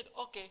him and said,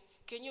 okay,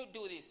 can you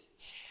do this?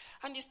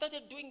 And he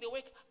started doing the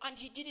work, and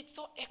he did it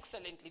so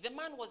excellently. The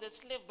man was a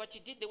slave, but he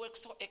did the work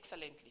so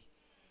excellently.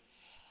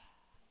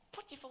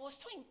 Potiphar was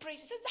so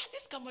impressed. He says,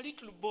 this come a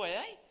little boy,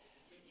 eh?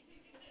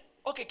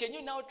 Okay, can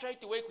you now try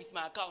to work with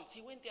my accounts?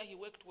 He went there, he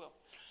worked well.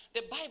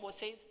 The Bible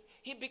says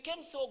he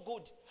became so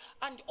good.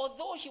 And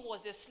although he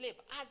was a slave,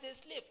 as a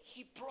slave,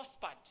 he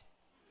prospered.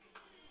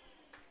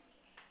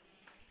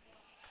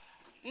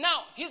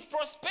 Now, his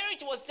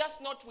prosperity was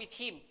just not with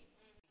him.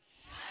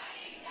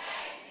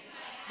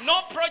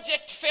 No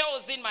project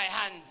fails in my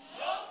hands.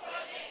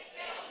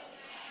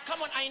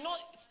 Come on, I know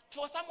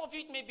for some of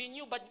you it may be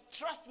new, but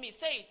trust me,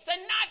 say it. Say,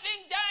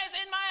 nothing dies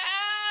in my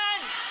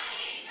hands.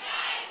 Nothing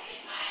dies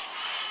in my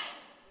hands.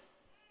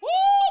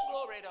 Woo!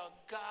 Glory to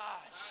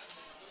God.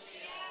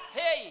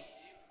 Hey.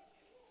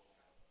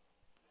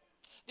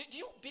 Do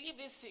you believe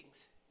these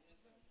things?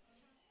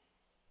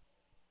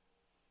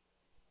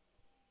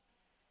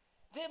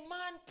 The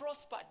man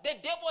prospered. The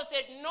devil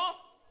said, no.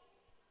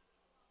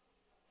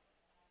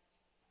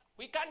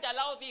 We can't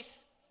allow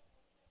this.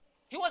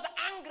 He was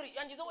angry,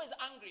 and he's always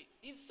angry.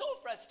 He's so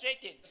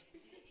frustrated.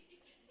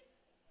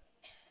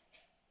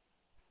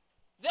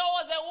 There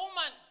was a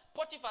woman,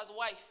 Potiphar's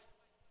wife.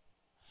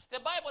 The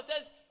Bible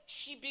says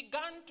she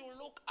began to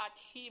look at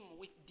him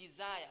with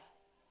desire.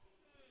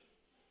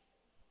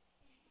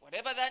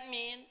 Whatever that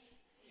means.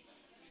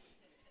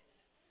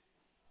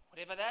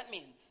 Whatever that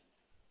means.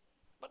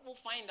 But we'll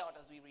find out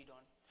as we read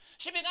on.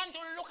 She began to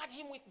look at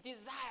him with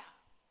desire.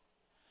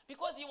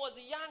 Because he was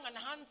young and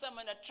handsome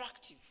and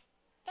attractive.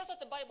 That's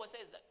what the Bible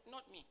says,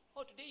 not me.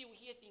 Oh, today you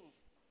hear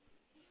things.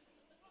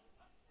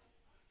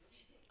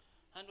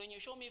 And when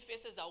you show me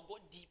faces, I'll go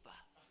deeper.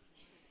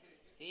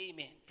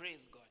 Amen.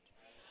 Praise God.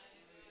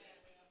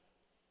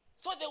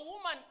 So the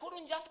woman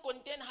couldn't just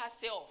contain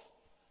herself.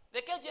 The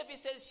KJV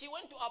says she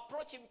went to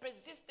approach him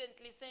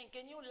persistently saying,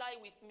 can you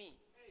lie with me?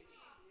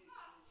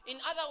 In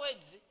other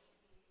words,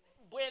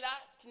 Bwela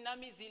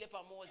tinami zile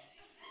pamozi.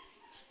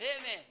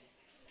 Amen.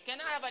 Can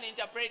I have an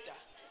interpreter?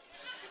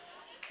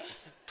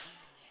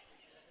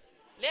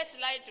 Let's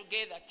lie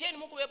together. Tieni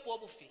mukube po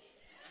bufi.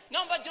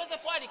 Number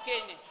Joseph wali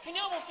kene.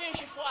 Inyo bufi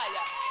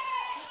nshifwaya.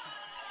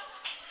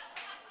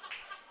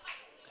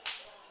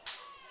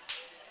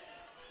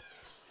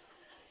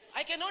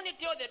 I can only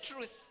tell the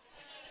truth.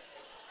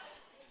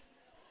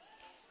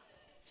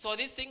 So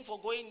this thing for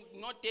going,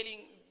 not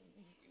telling,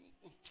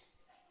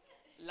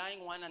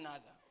 lying one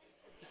another.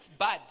 It's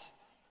bad.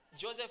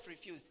 Joseph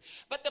refused.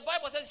 But the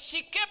Bible says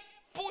she kept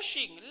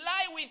pushing,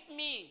 lie with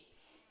me.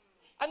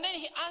 And then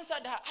he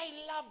answered her. I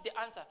love the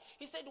answer.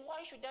 He said,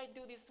 why should I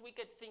do this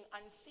wicked thing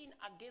and sin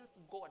against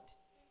God?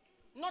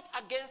 Not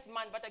against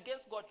man, but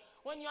against God.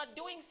 When you are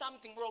doing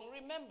something wrong,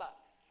 remember,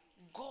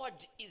 God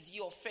is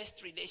your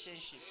first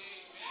relationship.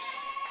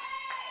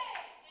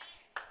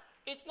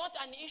 It's not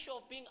an issue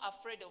of being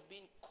afraid of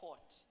being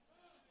caught.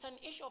 It's an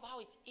issue of how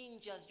it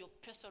injures your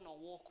personal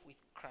walk with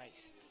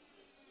Christ.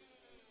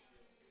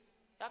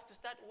 You have to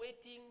start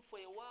waiting for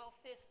a while,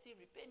 thirsty,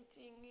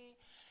 repenting.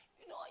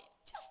 You know,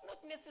 it's just not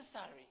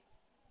necessary.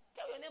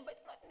 Tell your neighbor,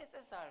 it's not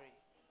necessary.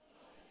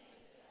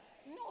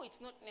 No,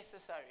 it's not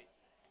necessary.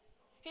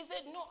 He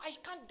said, no, I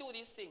can't do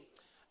this thing.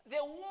 The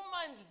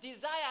woman's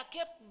desire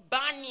kept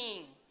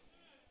burning.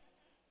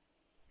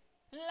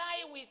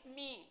 Lie with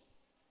me.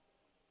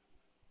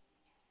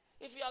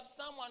 If you have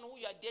someone who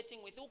you are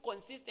dating with who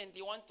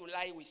consistently wants to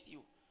lie with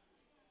you,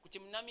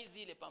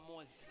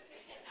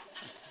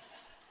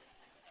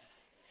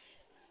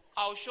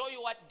 I'll show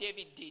you what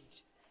David did.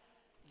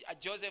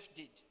 Joseph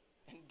did.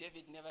 And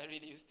David never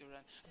really used to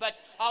run. But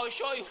I'll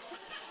show you.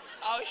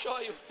 I'll show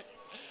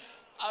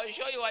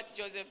you what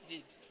Joseph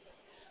did.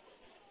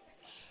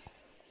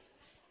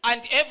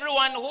 And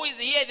everyone who is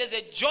here, there's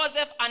a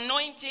Joseph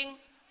anointing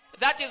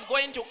that is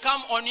going to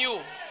come on you.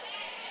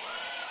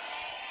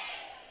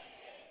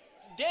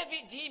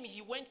 David,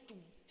 he went to,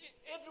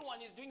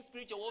 everyone is doing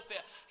spiritual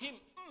warfare. Him,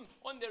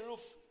 on the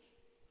roof.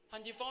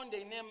 And he found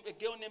a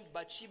girl named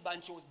Bathsheba,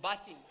 and she was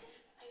bathing.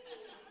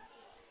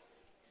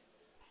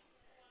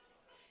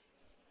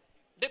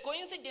 The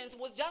coincidence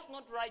was just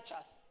not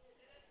righteous.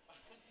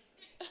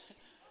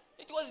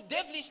 It was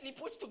devilishly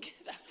put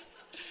together.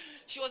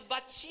 She was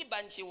Bathsheba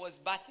and she was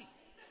bathing.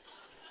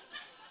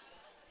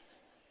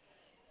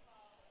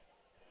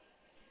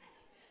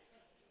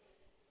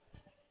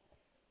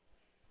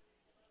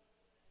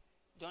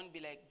 Don't be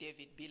like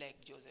David, be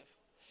like Joseph.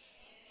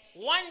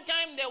 One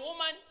time the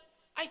woman,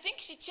 I think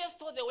she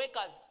chased all the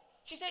workers.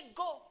 She said,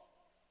 go.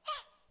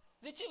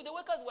 The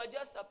workers were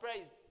just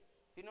surprised.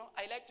 You know,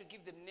 I like to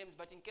give them names,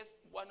 but in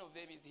case one of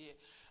them is here,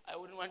 I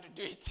wouldn't want to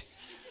do it.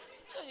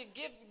 So she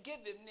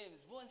gave them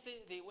names. One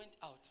said they went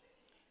out.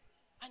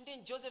 And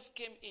then Joseph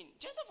came in.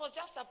 Joseph was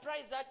just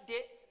surprised that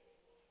day.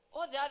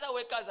 All the other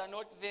workers are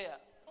not there.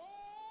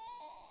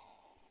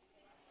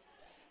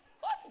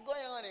 What's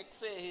going on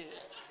here?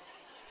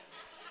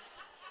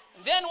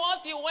 Then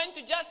once he went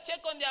to just check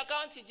on the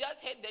accounts, he just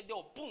hit the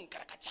door. Boom,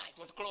 karakacha, it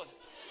was closed.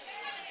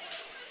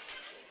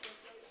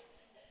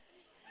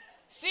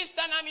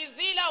 Sister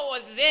Namizila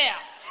was there.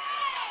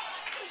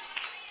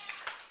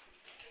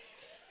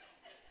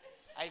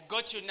 I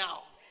got you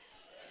now.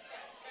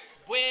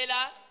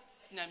 Bwela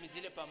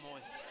sinamizile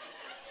pamozi.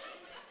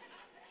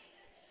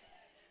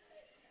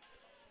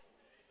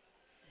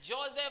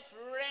 Joseph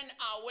ran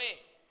away.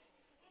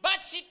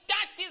 But she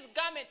touched his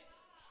garment.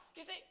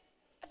 You see,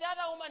 the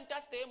other woman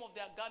touched the hem of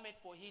their garment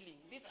for healing.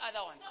 This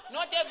other one.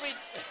 Not every...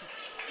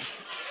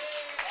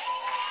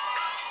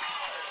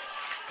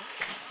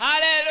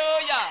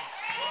 Hallelujah.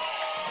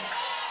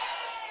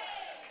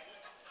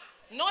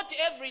 Not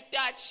every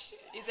touch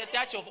is a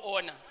touch of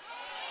honor.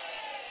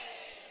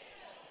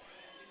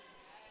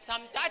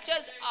 Some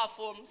touches are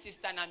from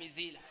Sister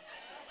Namizila.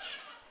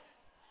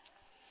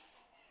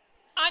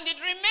 And it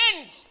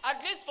remained,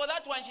 at least for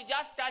that one, she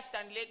just touched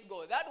and let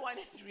go. That one,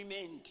 it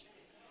remained.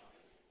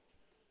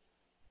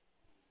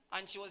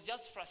 And she was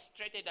just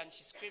frustrated and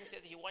she screamed, says,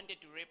 he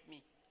wanted to rape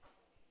me.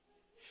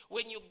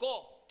 When you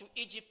go to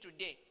Egypt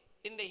today,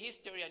 in the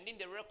history and in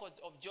the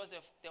records of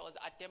Joseph, there was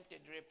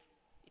attempted rape.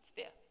 It's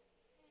there.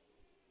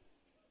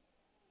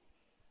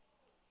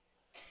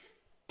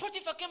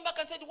 Potiphar came back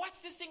and said, what's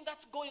this thing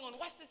that's going on?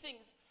 What's this thing?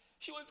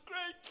 She was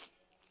crying.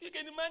 You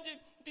can imagine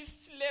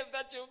this slave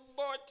that you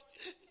bought.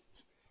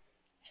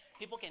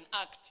 People can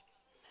act.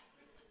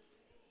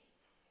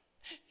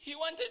 He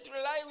wanted to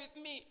lie with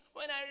me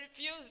when I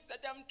refused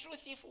that I'm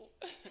truthful.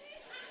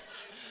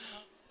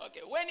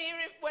 Okay, when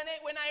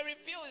I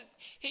refused,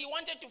 he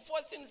wanted to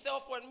force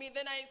himself on me.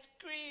 Then I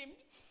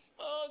screamed,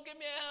 oh, give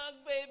me a hug,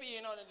 baby.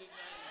 You know.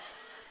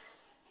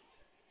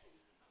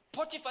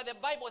 Potiphar, the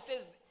Bible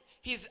says,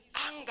 his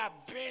anger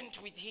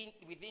burnt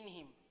within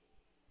him.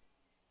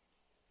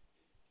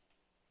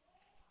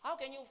 How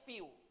can you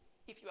feel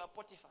if you are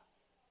Potiphar?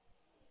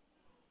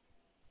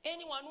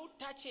 Anyone who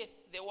toucheth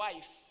the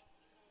wife,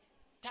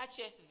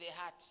 toucheth the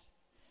heart.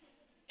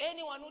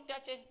 Anyone who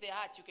toucheth the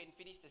heart, you can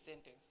finish the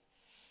sentence.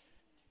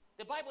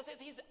 The Bible says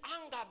his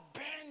anger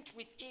burnt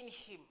within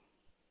him.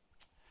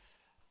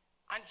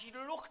 And he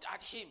looked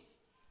at him.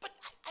 But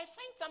I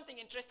find something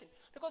interesting.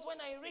 Because when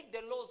I read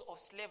the laws of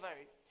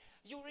slavery,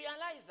 you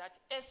realize that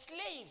a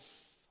slave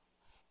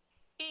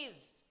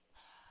is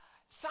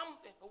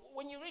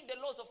when you read the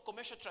laws of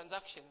commercial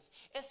transactions,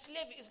 a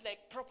slave is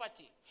like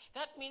property.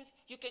 That means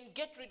you can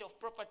get rid of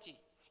property.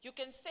 You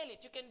can sell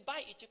it, you can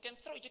buy it, you can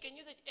throw it, you can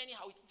use it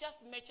anyhow. It's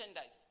just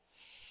merchandise.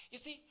 You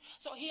see,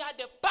 so he had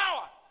the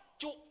power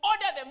to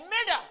order the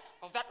murder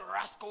of that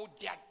rascal who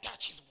dared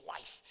touch his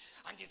wife.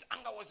 And his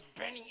anger was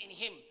burning in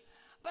him.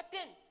 But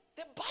then,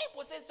 the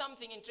Bible says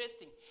something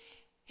interesting.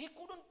 He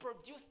couldn't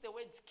produce the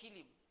words kill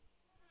him.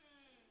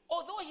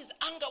 Although his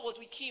anger was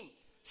with him,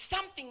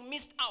 something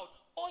missed out.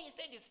 All he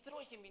said is throw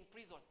him in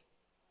prison.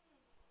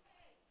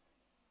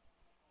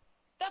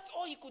 That's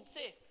all he could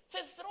say.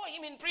 Said throw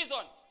him in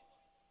prison.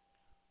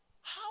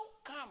 How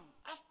come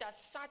after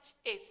such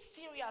a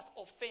serious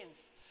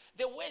offense,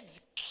 the words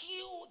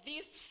kill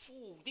this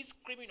fool, this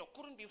criminal,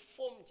 couldn't be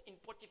formed in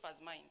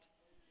Potiphar's mind?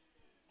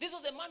 This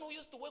was a man who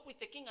used to work with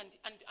the king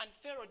and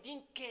Pharaoh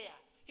didn't care.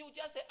 He would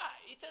just say,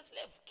 it's a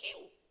slave,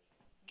 kill.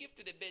 Give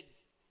to the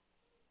birds.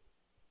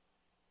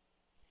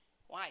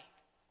 Why?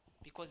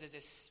 Because there's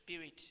a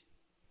spirit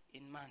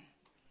in man.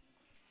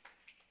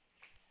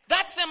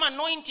 That same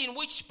anointing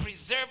which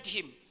preserved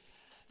him.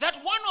 That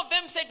one of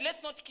them said,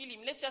 let's not kill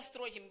him, let's just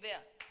throw him there.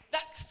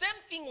 That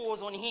same thing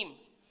was on him.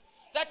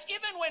 That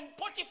even when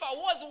Potiphar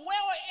was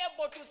well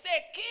able to say,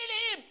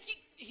 kill him,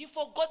 he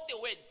forgot the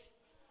words.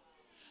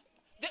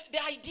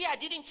 The idea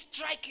didn't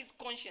strike his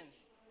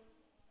conscience.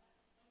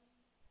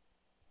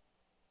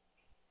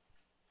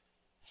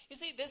 You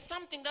see, there's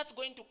something that's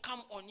going to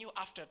come on you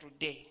after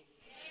today.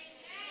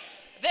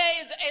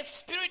 There is a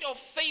spirit of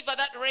favor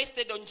that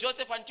rested on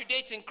Joseph, and today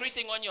it's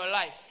increasing on your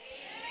life.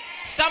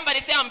 Somebody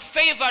say, I'm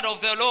favored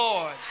of the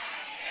Lord.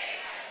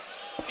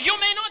 You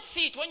may not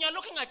see it. When you're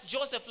looking at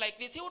Joseph like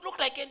this, he would look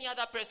like any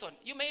other person.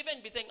 You may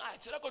even be saying,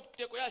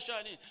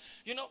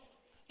 you know,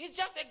 he's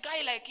just a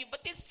guy like you,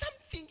 but there's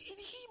something in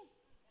him.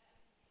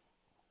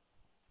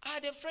 I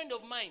had a friend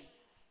of mine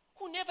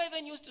who never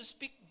even used to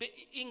speak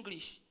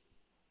English.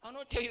 I'll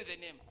not tell you the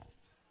name.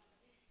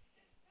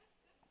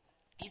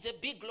 He's a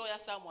big lawyer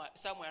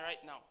somewhere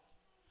right now.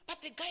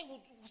 But the guy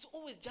was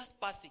always just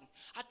passing.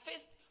 At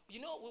first, you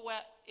know, we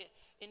were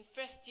in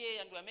first year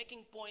and we were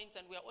making points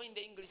and we were all in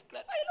the English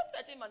class. I looked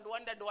at him and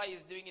wondered why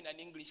he's doing in an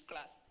English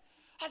class.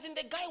 As in,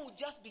 the guy would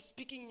just be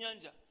speaking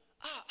Nyanja.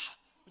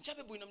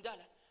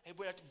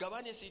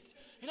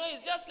 You know,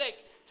 he's just like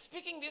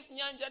speaking this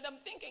Nyanja, and I'm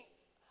thinking,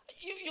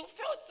 you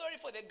felt sorry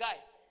for the guy.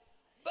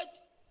 But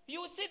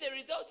you see the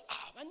results.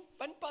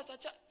 One pass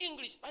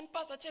English, one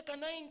pass check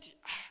 90.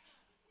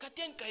 The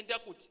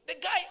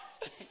guy,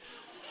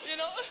 you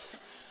know,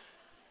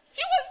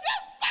 he was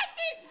just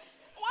passing.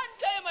 One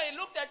time I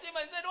looked at him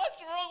and said, what's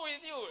wrong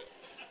with you?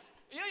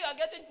 You are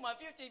getting to my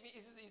 50,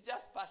 he's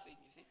just passing,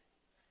 you see.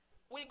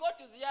 We got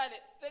to Ziane.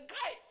 The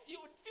guy,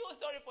 you would feel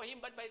sorry for him,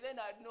 but by then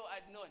I'd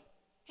known.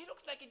 He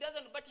looks like he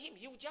doesn't, but he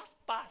would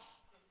just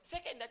pass.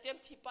 Second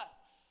attempt, he passed.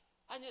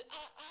 And he,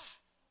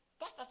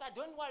 Pastor said,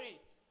 don't worry.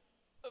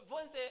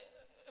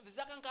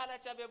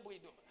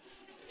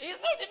 He's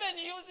not even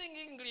using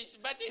English,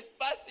 but he's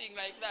passing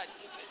like that.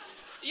 You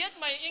see. Yet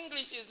my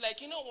English is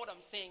like, you know what I'm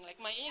saying? Like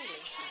my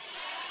English is...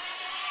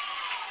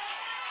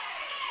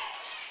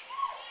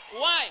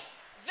 Why?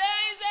 There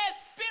is a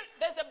spirit,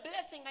 there's a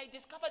blessing. I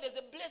discovered there's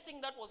a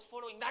blessing that was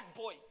following that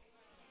boy.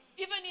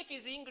 Even if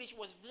his English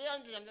was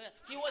bland,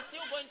 he was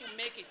still going to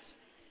make it.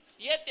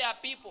 Yet there are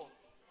people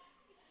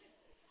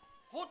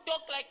who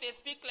talk like they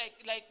speak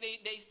like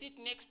they sit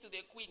next to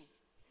the queen.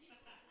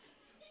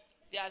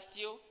 They are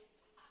still...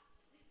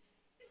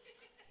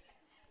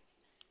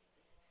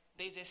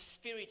 There's a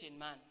spirit in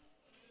man.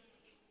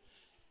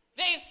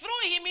 They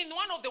threw him in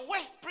one of the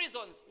worst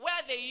prisons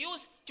where they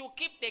used to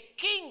keep the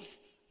king's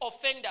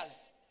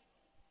offenders.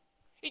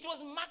 It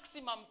was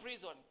maximum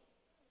prison.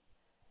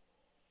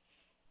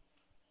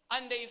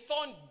 And they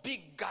found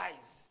big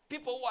guys,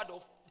 people who had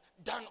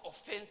done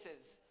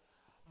offenses,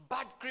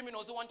 bad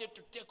criminals who wanted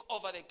to take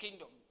over the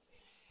kingdom.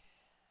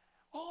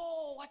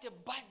 Oh, what a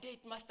bad day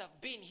it must have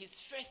been. His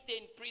first day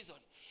in prison.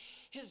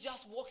 He's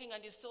just walking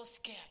and he's so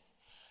scared.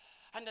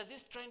 And as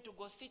he's trying to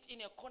go sit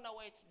in a corner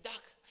where it's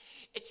dark,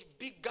 a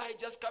big guy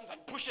just comes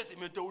and pushes him.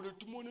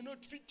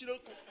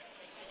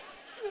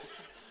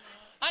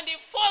 And he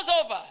falls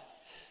over,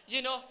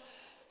 you know.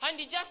 And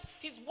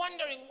he's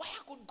wondering, where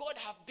could God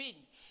have been?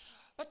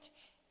 But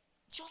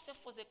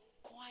Joseph was a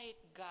quiet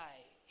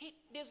guy.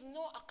 There's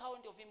no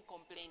account of him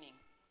complaining.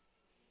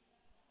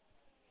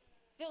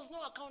 There was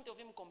no account of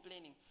him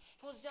complaining.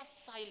 He was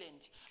just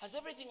silent. As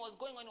everything was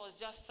going on, he was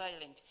just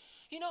silent.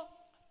 You know,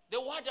 the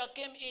warder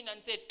came in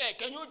and said, hey,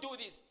 can you do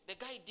this? The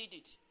guy did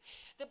it.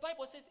 The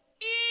Bible says,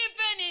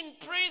 even in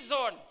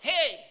prison,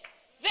 hey,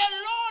 the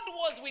Lord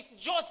was with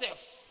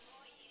Joseph.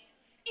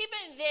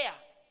 Even there.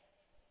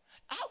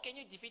 How can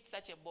you defeat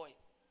such a boy?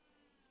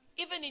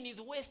 Even in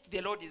his waist,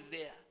 the Lord is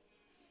there.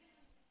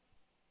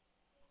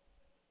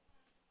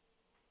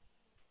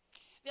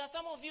 There are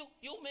some of you,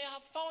 you may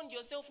have found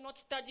yourself not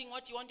studying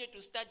what you wanted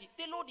to study.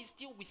 The Lord is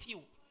still with you.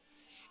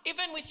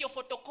 Even with your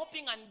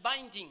photocopying and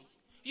binding,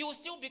 you will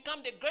still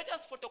become the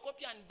greatest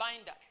photocopier and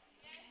binder.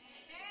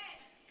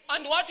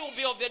 And what will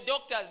be of the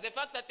doctors? The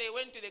fact that they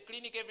went to the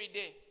clinic every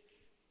day.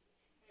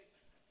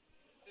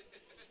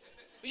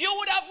 You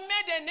would have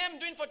made a name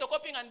doing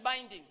photocopying and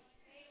binding.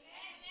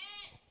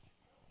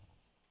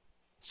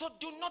 So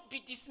do not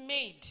be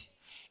dismayed.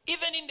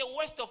 Even in the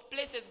worst of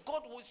places,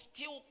 God will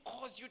still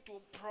cause you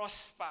to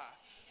prosper.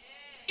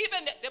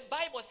 Even the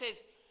Bible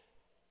says,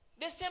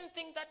 the same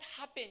thing that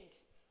happened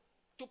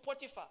to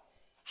Potiphar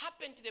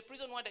happened to the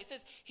prison warder. It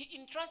says he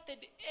entrusted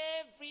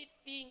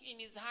everything in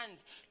his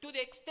hands to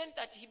the extent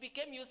that he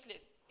became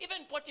useless.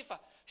 Even Potiphar,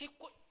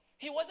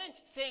 he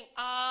wasn't saying,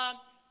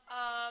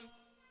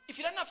 if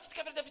you don't have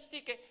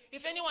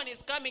if anyone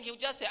is coming, he'll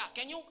just say,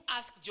 can you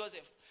ask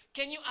Joseph?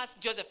 Can you ask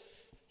Joseph?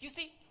 You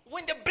see,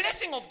 when the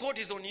blessing of God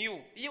is on you,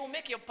 he will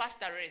make your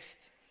pastor rest.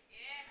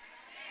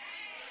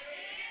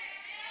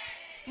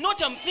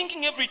 Not I'm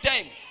thinking every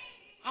time.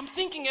 I'm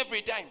thinking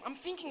every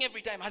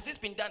time. Has this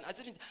been done? I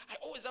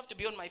always have to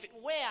be on my feet.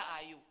 Where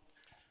are you?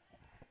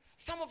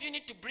 Some of you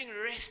need to bring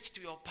rest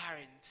to your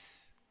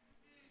parents.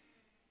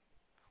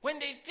 When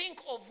they think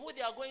of who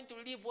they are going to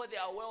live what they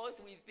are wealth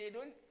with, they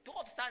don't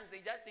talk of sons, they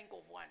just think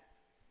of one.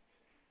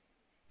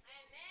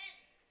 Amen.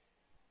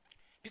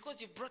 Because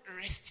you've brought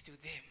rest to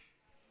them.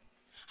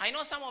 I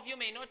know some of you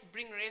may not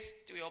bring rest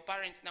to your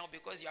parents now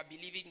because you are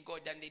believing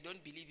God and they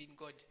don't believe in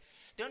God.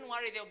 Don't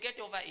worry, they'll get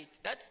over it.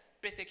 That's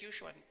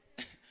persecution.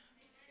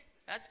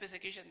 That's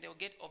persecution. They'll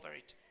get over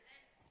it.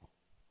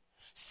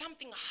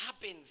 Something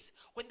happens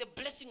when the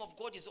blessing of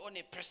God is on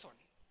a person.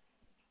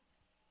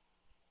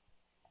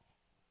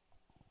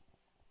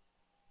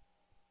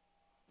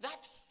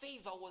 That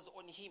favor was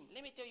on him.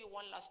 Let me tell you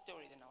one last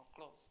story, then I'll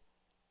close.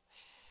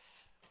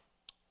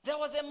 There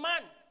was a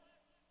man.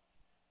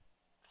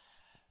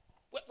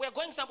 We're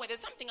going somewhere. There's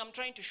something I'm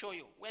trying to show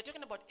you. We're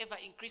talking about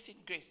ever-increasing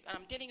grace. And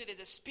I'm telling you there's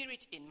a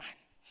spirit in man.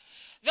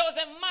 There was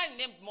a man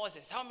named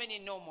Moses. How many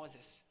know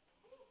Moses?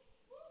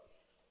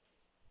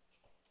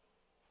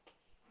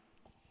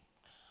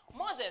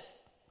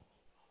 Moses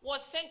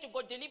was sent to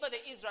go deliver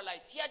the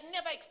Israelites. He had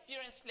never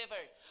experienced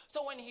slavery.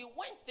 So when he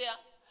went there,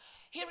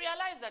 he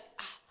realized that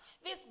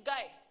this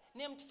guy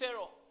named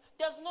Pharaoh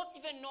does not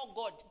even know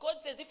God. God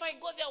says, if I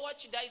go there, what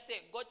should I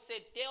say? God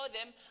said, tell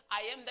them,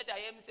 I am that I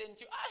am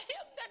sent you. I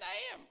am that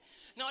I am.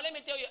 Now, let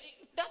me tell you,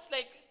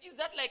 is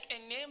that like a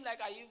name?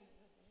 Like, are you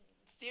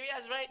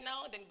serious right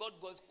now? Then God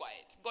goes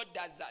quiet. God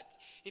does that.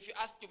 If you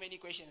ask too many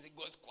questions, it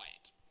goes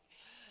quiet.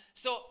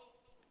 So,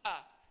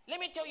 let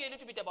me tell you a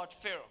little bit about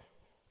Pharaoh.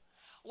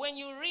 When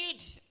you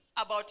read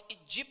about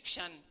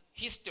Egyptian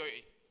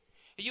history,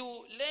 you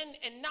learn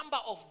a number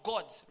of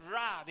gods.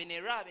 Ra,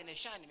 Bene Ra, Bene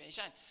Shan, Bene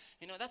Shan.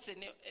 You know, that's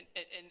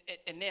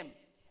a name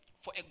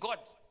for a god.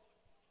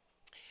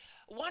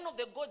 One of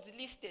the gods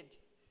listed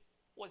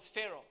was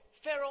Pharaoh.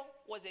 Pharaoh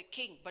was a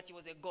king, but he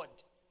was a god.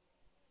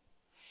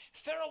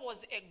 Pharaoh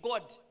was a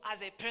god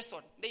as a person.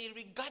 They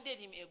regarded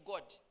him a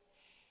god.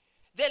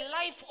 The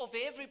life of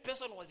every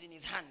person was in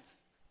his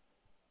hands.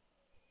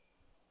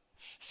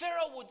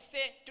 Pharaoh would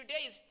say,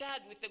 today is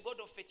tired with the god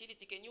of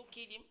fertility. Can you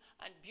kill him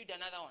and build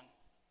another one?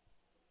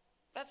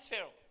 That's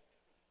Pharaoh.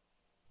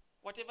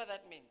 Whatever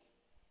that means.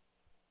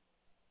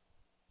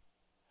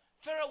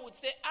 Pharaoh would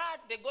say,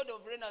 the god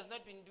of rain has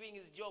not been doing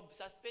his job.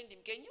 Suspend him.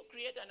 Can you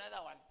create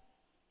another one?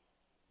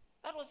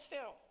 That was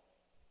Pharaoh.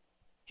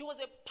 He was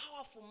a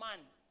powerful man.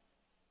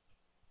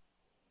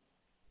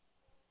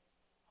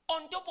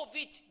 On top of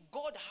it,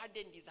 God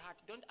hardened his heart.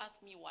 Don't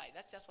ask me why.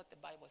 That's just what the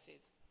Bible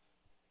says.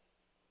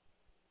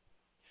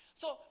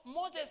 So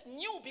Moses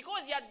knew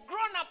because he had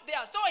grown up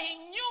there. So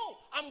he knew,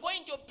 I'm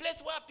going to a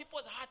place where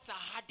people's hearts are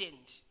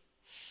hardened.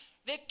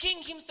 The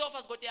king himself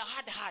has got a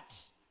hard heart.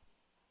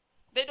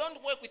 They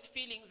don't work with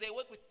feelings, they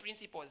work with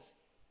principles.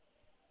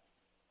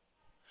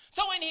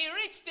 So when he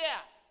reached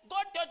there,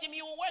 God told him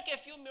he will work a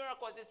few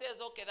miracles. He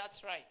says, okay,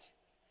 that's right.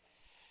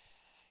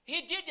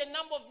 He did a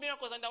number of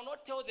miracles, and I will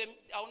not tell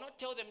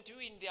them to you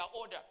in their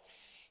order.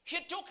 He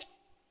took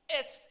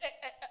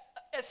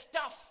a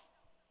staff,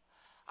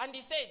 and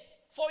he said,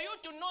 for you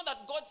to know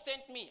that God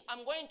sent me,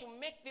 I'm going to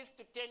make this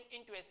to turn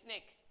into a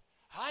snake.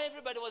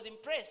 Everybody was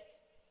impressed.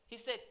 He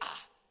said,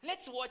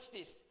 let's watch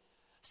this.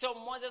 So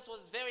Moses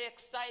was very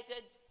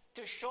excited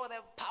to show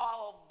the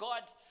power of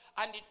God,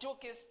 and he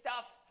took his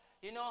staff,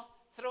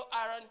 through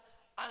Aaron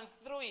and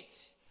threw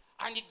it,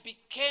 and it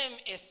became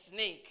a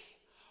snake.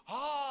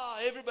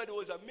 Everybody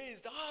was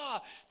amazed.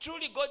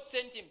 Truly God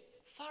sent him.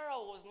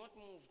 Pharaoh was not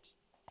moved.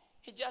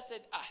 He just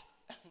said,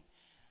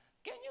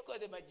 can you call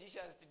the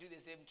magicians to do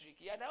the same trick?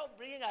 You are now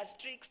bringing us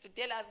tricks to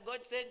tell us God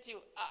sent you.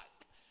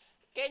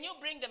 Can you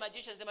bring the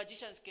magicians? The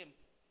magicians came.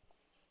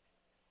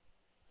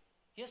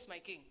 Yes, my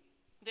king.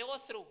 They all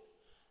threw.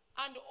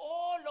 And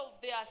all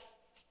of their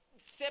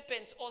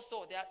serpents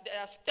also,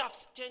 their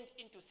staffs turned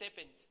into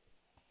serpents.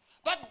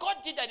 But God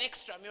did an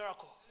extra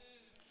miracle.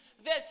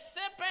 The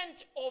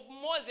serpent of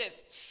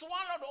Moses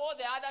swallowed all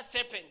the other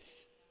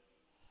serpents.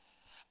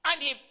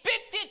 And he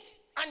picked it,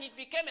 and it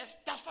became a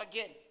staff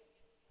again.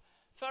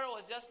 Pharaoh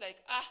was just like,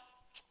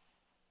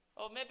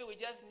 or maybe we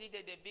just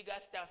needed a bigger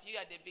staff. You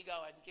had a bigger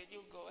one. Can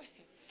you go?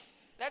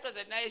 That was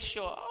a nice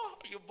show.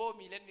 You bore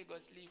me. Let me go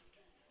sleep.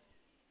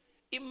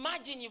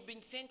 Imagine you've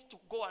been sent to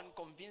go and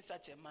convince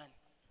such a man.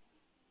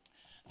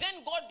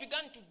 Then God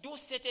began to do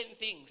certain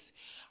things.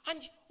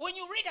 And when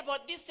you read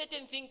about these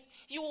certain things,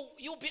 you'll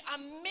be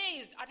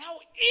amazed at how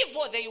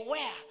evil they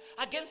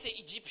were against the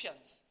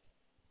Egyptians.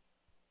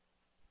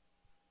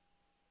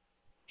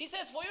 He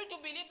says, for you to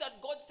believe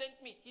that God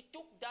sent me, he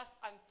took dust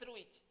and threw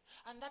it.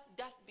 And that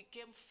dust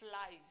became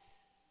flies.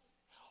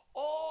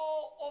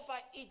 All over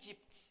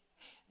Egypt,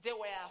 there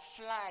were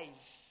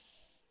flies.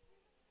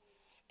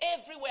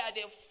 Everywhere,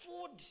 the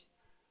food,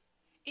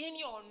 in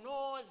your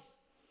nose,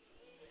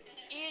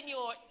 in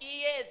your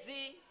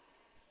ears.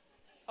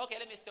 Okay,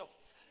 let me stop.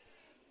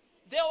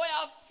 There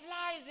were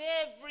flies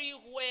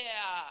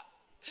everywhere.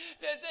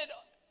 They said,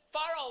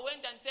 Pharaoh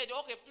went and said,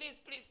 okay,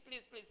 please,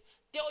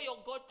 tell your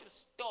God to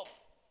stop.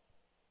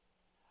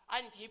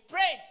 And he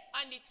prayed,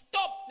 and it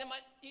stopped.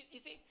 You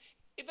see,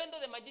 even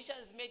though the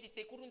magicians made it,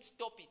 they couldn't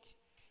stop it.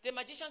 The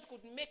magicians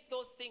could make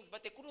those things,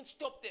 but they couldn't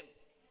stop them.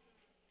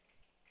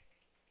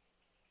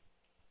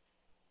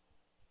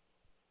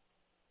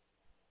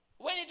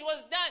 When it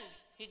was done,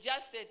 he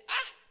just said,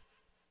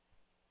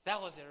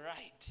 that was a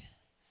right.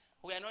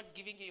 We are not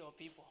giving you your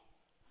people.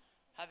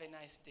 Have a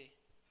nice day.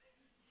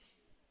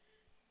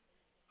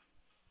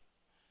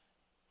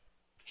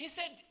 He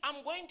said,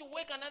 I'm going to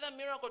work another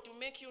miracle to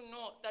make you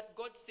know that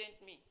God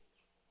sent me.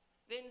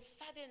 Then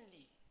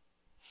suddenly,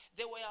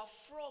 there were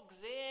frogs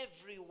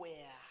everywhere.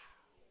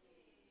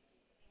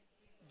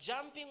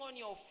 Jumping on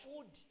your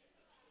food.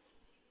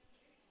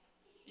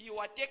 You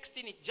are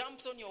texting, it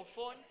jumps on your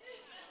phone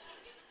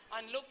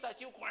and looks at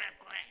you.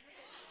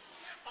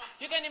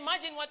 You can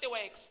imagine what they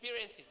were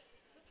experiencing.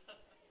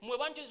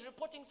 Mwebantu is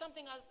reporting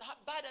something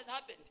bad has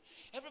happened.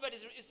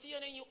 Everybody's, you see,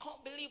 and you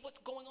can't believe what's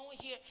going on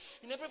here.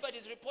 And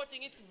everybody's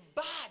reporting it's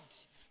bad.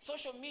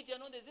 Social media,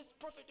 there's this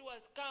prophet who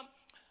has come.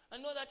 I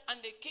know that,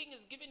 and the king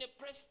is giving a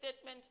press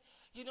statement.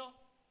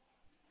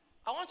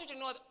 I want you to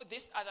know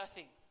this other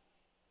thing.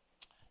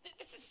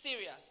 This is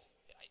serious.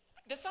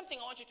 There's something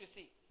I want you to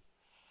see.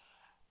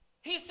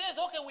 He says,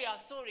 okay, we are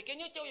sorry. Can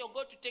you tell your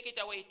God to take it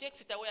away? He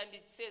takes it away and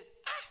it says,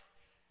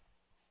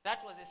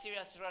 that was a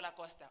serious roller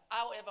coaster.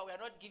 However, we are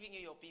not giving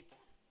you your people.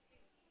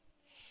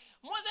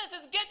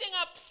 Moses is getting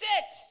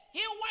upset.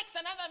 He works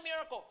another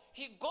miracle.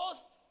 He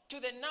goes to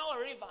the Nile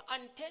River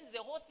and turns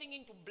the whole thing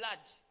into blood.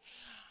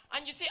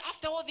 And you see,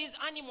 after all these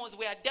animals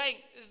were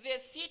dying, the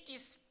city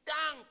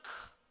stank.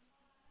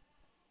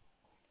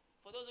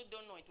 For those who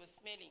don't know, it was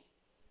smelling.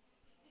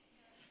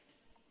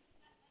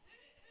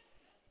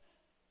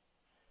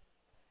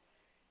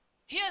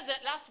 Here's the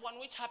last one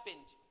which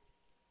happened.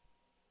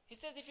 He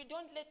says, if you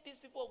don't let these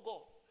people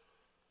go,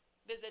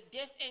 there's a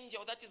death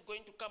angel that is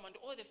going to come and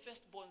all the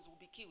firstborns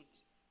will be killed.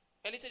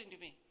 You're listening to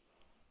me?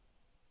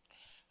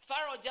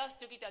 Pharaoh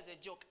just took it as a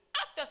joke.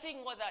 After seeing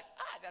all that,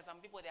 there are some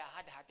people, they are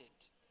hard-hearted.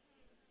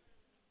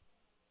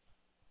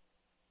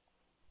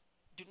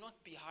 do not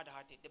be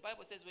hard-hearted. The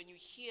Bible says when you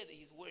hear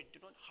his word, do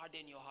not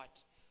harden your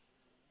heart.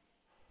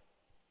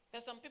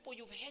 There's some people,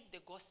 you've heard the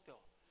gospel.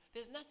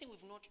 There's nothing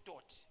we've not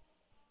taught.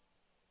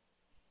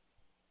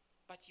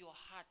 But your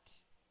heart,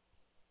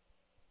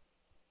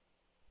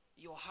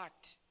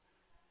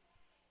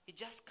 you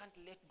just can't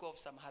let go of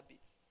some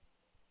habits.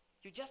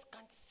 You just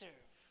can't serve.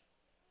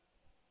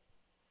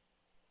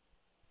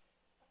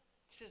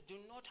 He says, do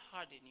not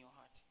harden your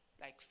heart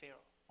like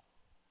Pharaoh.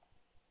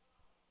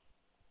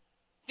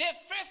 Their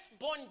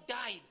firstborn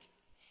died.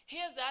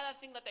 Here's the other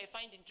thing that I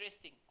find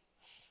interesting.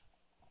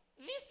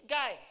 This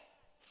guy,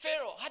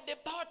 Pharaoh, had the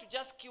power to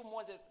just kill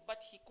Moses,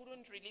 but he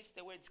couldn't release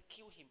the words,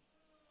 kill him.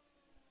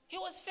 He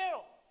was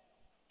Pharaoh.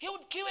 He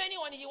would kill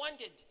anyone he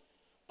wanted.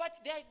 But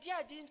the idea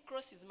didn't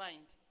cross his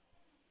mind.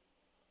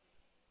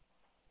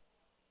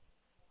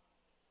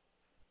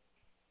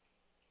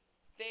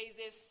 There is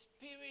a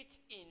spirit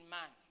in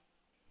man.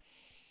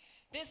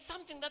 There's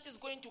something that is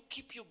going to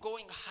keep you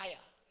going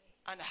higher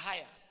and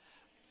higher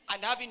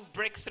and having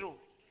breakthrough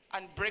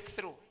and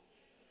breakthrough.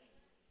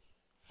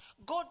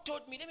 God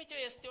told me, let me tell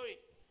you a story,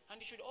 and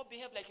you should all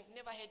behave like you've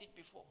never heard it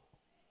before.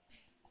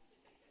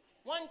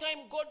 One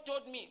time God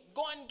told me,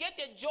 go and get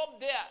a job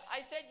there.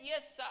 I said,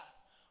 yes, sir.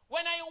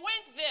 When I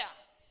went there,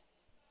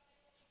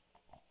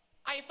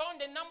 I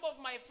found a number of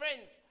my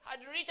friends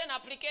had written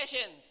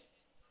applications.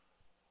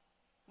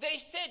 They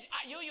said,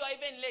 you are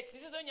even late.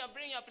 This is when you're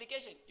bringing your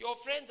application. Your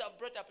friends have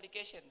brought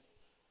applications.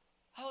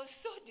 I was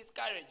so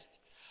discouraged.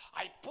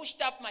 I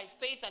pushed up my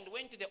faith and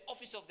went to the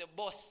office of the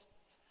boss.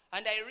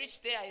 And I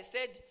reached there. I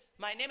said,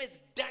 my name is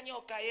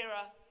Daniel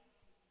Kaera.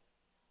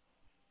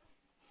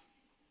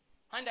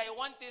 And I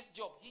want this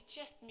job. He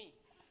chased me.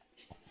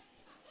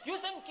 You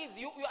some kids,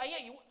 you are here,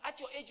 you at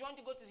your age, you want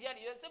to go to Zion.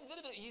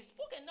 He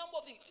spoke a number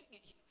of things.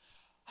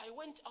 I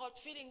went out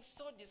feeling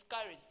so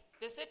discouraged.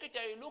 The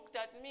secretary looked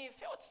at me,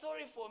 felt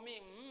sorry for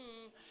me.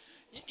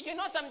 You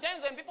know,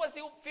 sometimes when people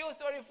still feel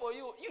sorry for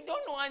you, you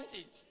don't want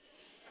it.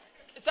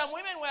 Some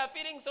women were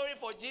feeling sorry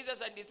for Jesus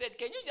and they said,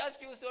 can you just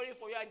feel sorry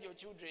for you and your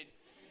children?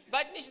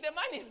 But Nish, the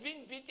man is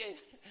being beaten.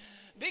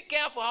 Be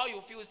careful how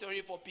you feel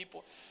sorry for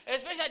people.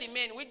 Especially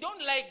men. We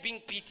don't like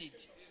being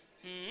pitied.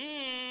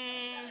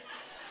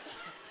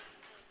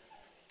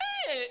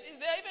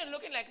 They're even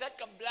looking like that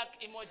black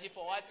emoji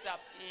for WhatsApp.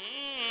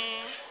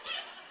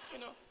 You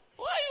know,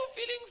 why are you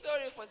feeling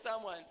sorry for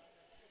someone?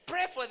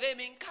 Pray for them,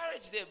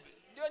 encourage them.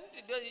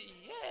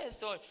 Yes,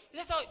 so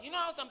that's how, you know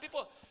how some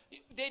people,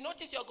 they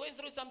notice you're going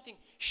through something.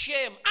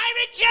 Shame. I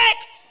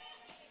reject.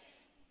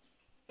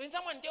 When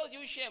someone tells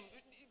you shame,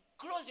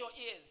 close your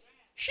ears.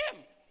 Shame.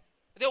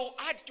 They will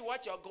add to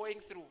what you're going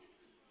through.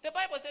 The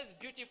Bible says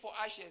beauty for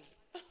ashes.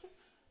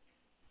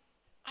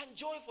 And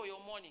joy for your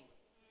mourning.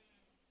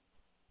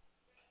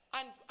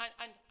 And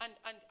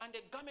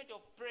a garment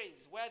of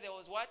praise where there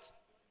was what?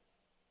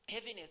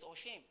 Heaviness or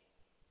shame.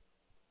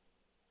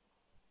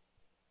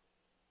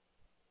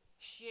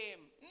 Shame.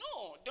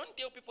 No, don't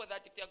tell people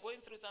that if they're going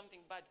through something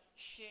bad.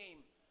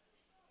 Shame.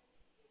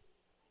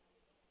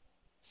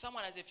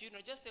 Someone has a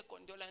funeral, just say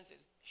condolences.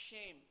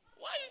 Shame.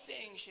 Why are you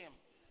saying shame?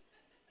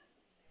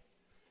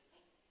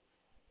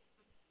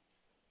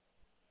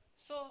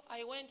 So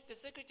I went, the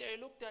secretary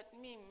looked at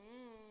me,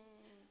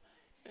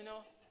 you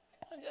know,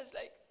 I'm just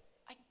like,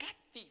 I got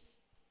this.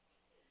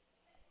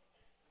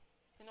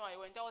 You know, I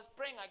went, I was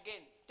praying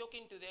again,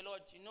 talking to the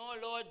Lord. You know,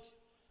 Lord,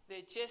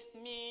 they chased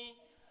me.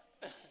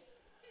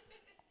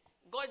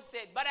 God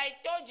said, but I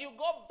told you,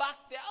 go back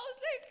there. I was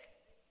like,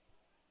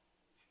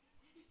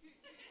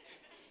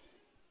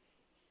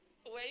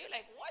 were you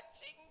like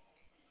watching?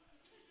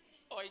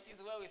 Oh, it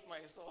is well with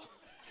my soul.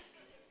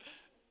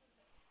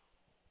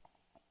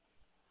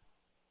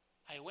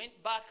 I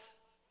went back.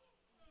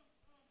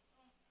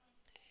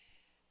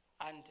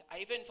 And I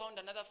even found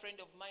another friend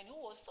of mine who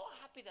was so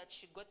happy that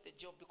she got the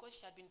job because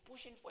she had been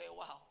pushing for a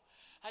while.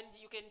 And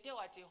you can tell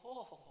at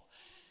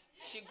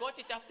she got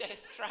it after a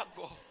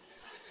struggle.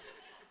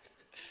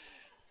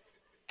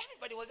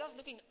 Everybody was just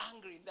looking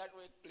angry in that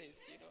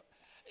workplace, you know.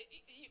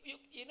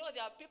 You know,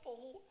 there are people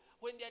who,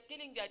 when they're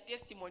telling their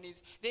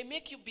testimonies, they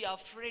make you be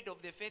afraid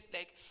of the faith,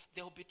 like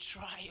there will be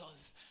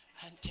trials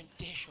and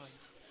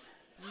temptations.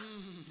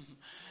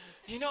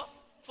 You know,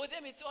 for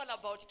them it's all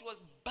about, it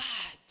was bad.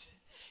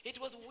 It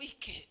was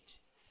wicked.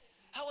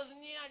 I was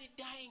nearly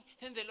dying.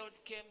 Then the Lord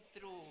came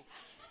through.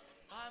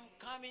 I'm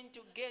coming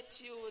to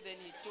get you. Then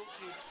he took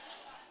you.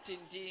 Ding,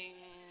 ding.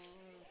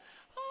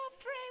 Oh,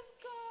 praise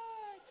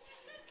God.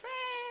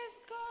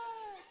 Praise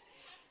God.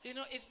 You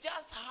know, it's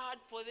just hard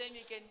for them.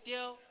 You can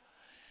tell.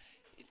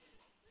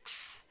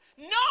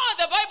 No,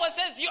 the Bible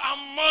says you are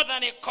more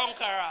than a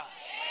conqueror.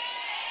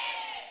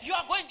 You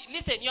are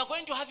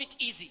going to have it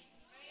easy.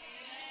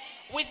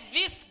 With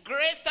this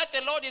grace that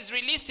the Lord is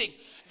releasing,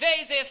 there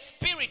is a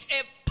spirit,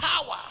 a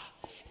power,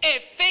 a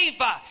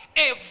favor,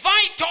 a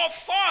vital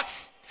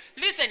force.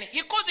 Listen,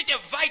 he calls it a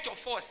vital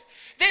force.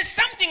 There's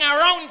something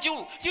around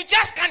you. You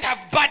just can't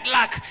have bad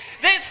luck.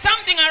 There's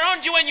something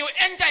around you when you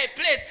enter a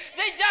place.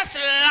 They just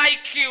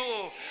like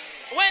you.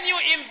 When you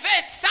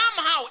invest,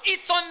 somehow,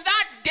 it's on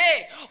that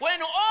day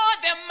when all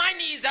the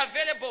money is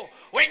available,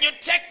 when you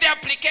take the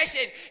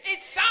application,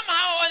 it's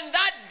somehow on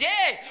that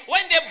day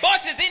when the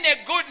boss is in a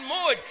good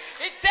mood.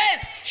 It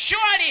says,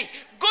 surely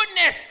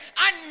goodness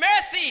and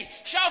mercy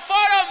shall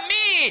follow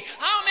me.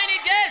 How many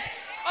days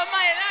of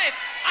my life?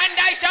 And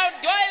I shall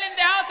dwell in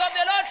the house of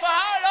the Lord for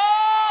how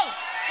long?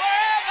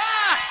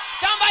 Forever.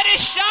 Somebody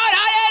shout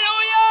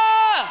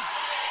hallelujah.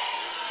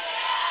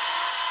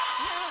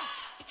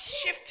 Yeah, it's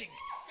shifting.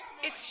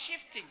 It's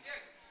shifting.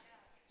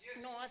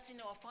 No, us in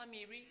our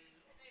family.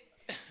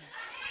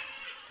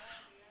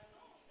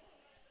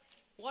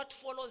 What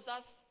follows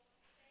us?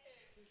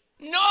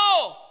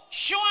 No,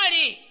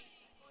 surely.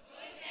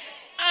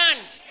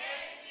 And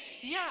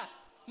yeah,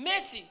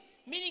 mercy.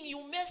 Meaning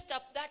you messed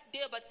up that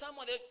day, but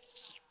someone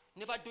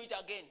never do it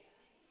again.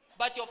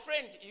 But your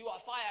friend, you are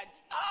fired.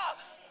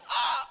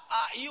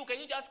 Can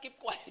you just keep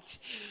quiet?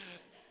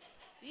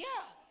 Yeah.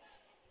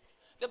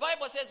 The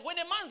Bible says, when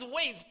a man's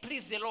ways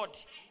please the Lord,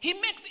 he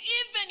makes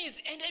even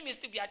his enemies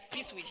to be at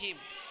peace with him.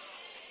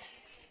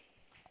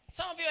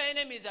 Some of your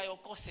enemies are your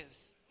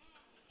causes.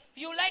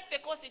 You like the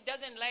cause, it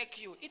doesn't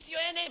like you. It's your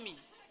enemy.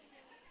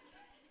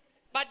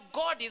 But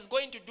God is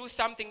going to do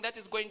something that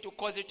is going to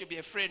cause it to be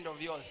a friend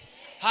of yours.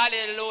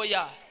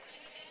 Hallelujah.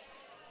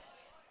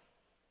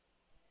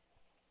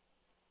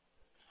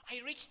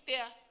 I reached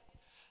there,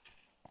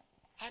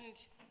 and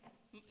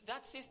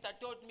that sister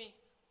told me,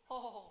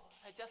 oh,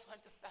 I just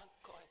want to thank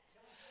God.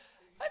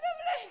 And I'm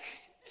like,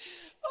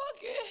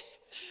 okay,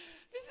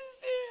 this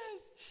is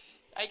serious.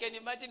 I can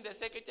imagine the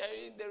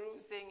secretary in the room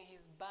saying,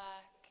 he's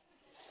back.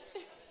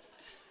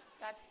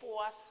 That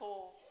poor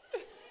soul.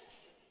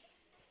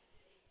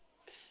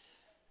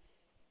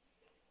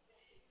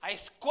 I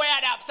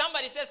squared up.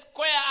 Somebody says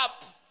square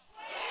up.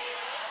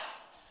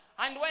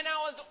 And when I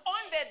was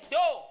on the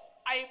door,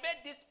 I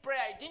made this prayer.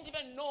 I didn't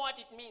even know what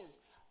it means.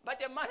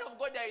 But a man of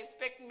God I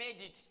respect made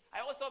it.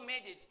 I also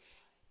made it.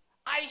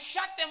 I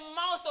shut the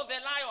mouth of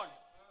the lion.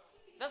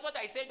 That's what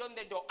I said on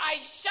the door. I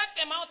shut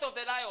the mouth of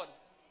the lion.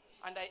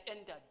 And I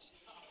entered.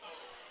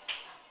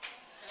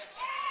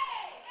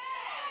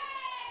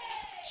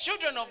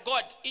 Children of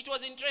God, it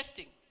was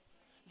interesting.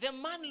 The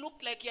man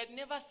looked like he had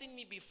never seen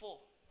me before.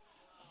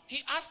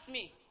 He asked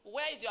me,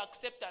 where is your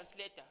acceptance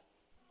letter?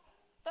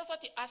 That's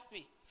what he asked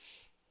me.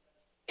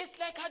 It's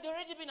like I'd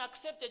already been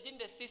accepted in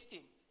the system.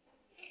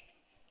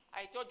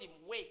 I told him,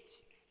 wait.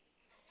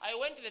 I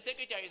went to the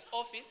secretary's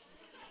office,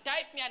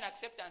 typed me an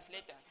acceptance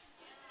letter.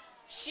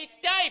 She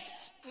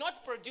typed,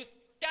 not produced,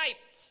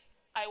 typed.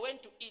 I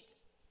went to it.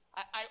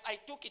 I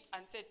took it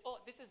and said, oh,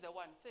 this is the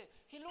one.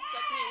 He looked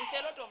at me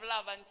with a lot of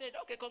love and said,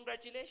 okay,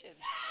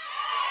 congratulations.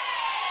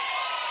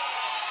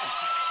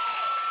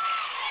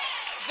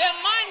 The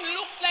man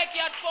looked like he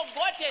had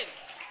forgotten.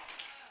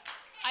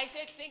 I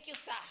said, thank you,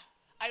 sir.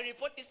 I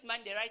report this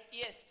Monday, right?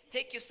 Yes,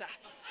 thank you, sir.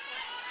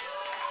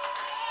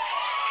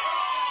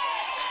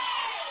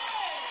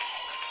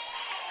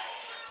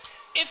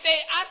 If they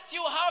asked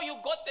you how you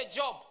got the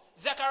job,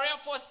 Zechariah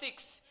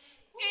 4:6,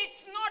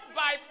 it's not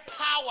by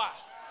power.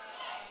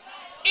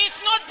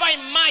 It's not by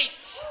might.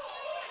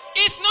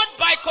 It's not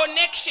by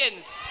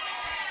connections.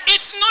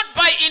 It's not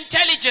by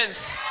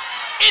intelligence.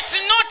 It's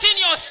not in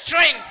your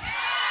strength.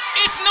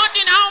 It's not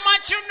in how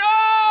much you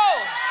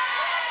know.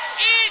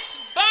 It's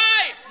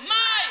by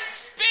my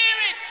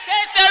spirit,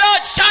 said the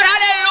Lord. Shout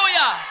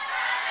hallelujah.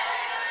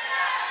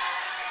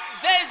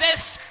 There is a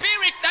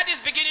spirit that is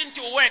beginning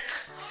to work.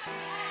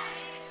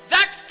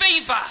 That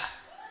favor,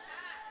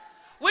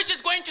 which is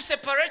going to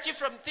separate you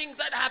from things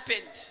that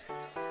happened.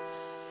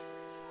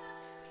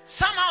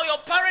 Somehow your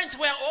parents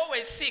were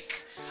always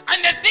sick,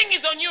 and the thing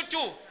is on you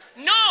too.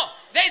 No,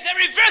 there is a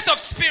reverse of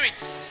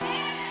spirits.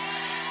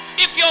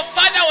 If your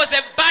father was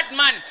a bad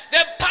man,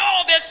 the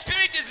power of the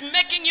Spirit is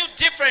making you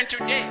different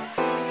today.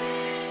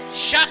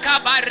 Shaka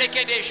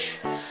Barekedesh.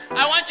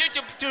 I want you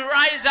to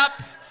rise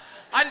up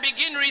and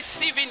begin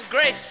receiving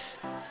grace.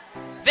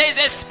 There's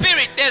a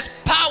spirit, there's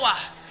power,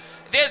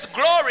 there's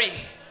glory.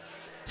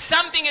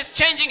 Something is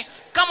changing.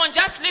 Come on,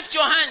 just lift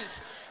your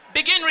hands.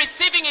 Begin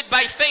receiving it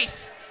by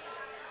faith.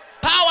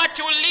 Power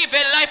to live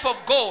a life of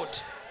God.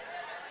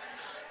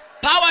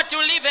 Power to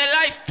live a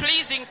life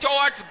pleasing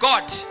towards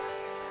God.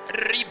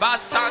 Riba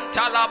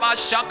Santa Laba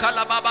Shaka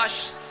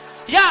Lababash.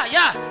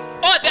 Yeah.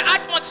 Oh, the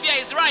atmosphere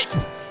is ripe.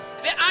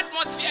 The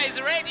atmosphere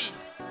is ready.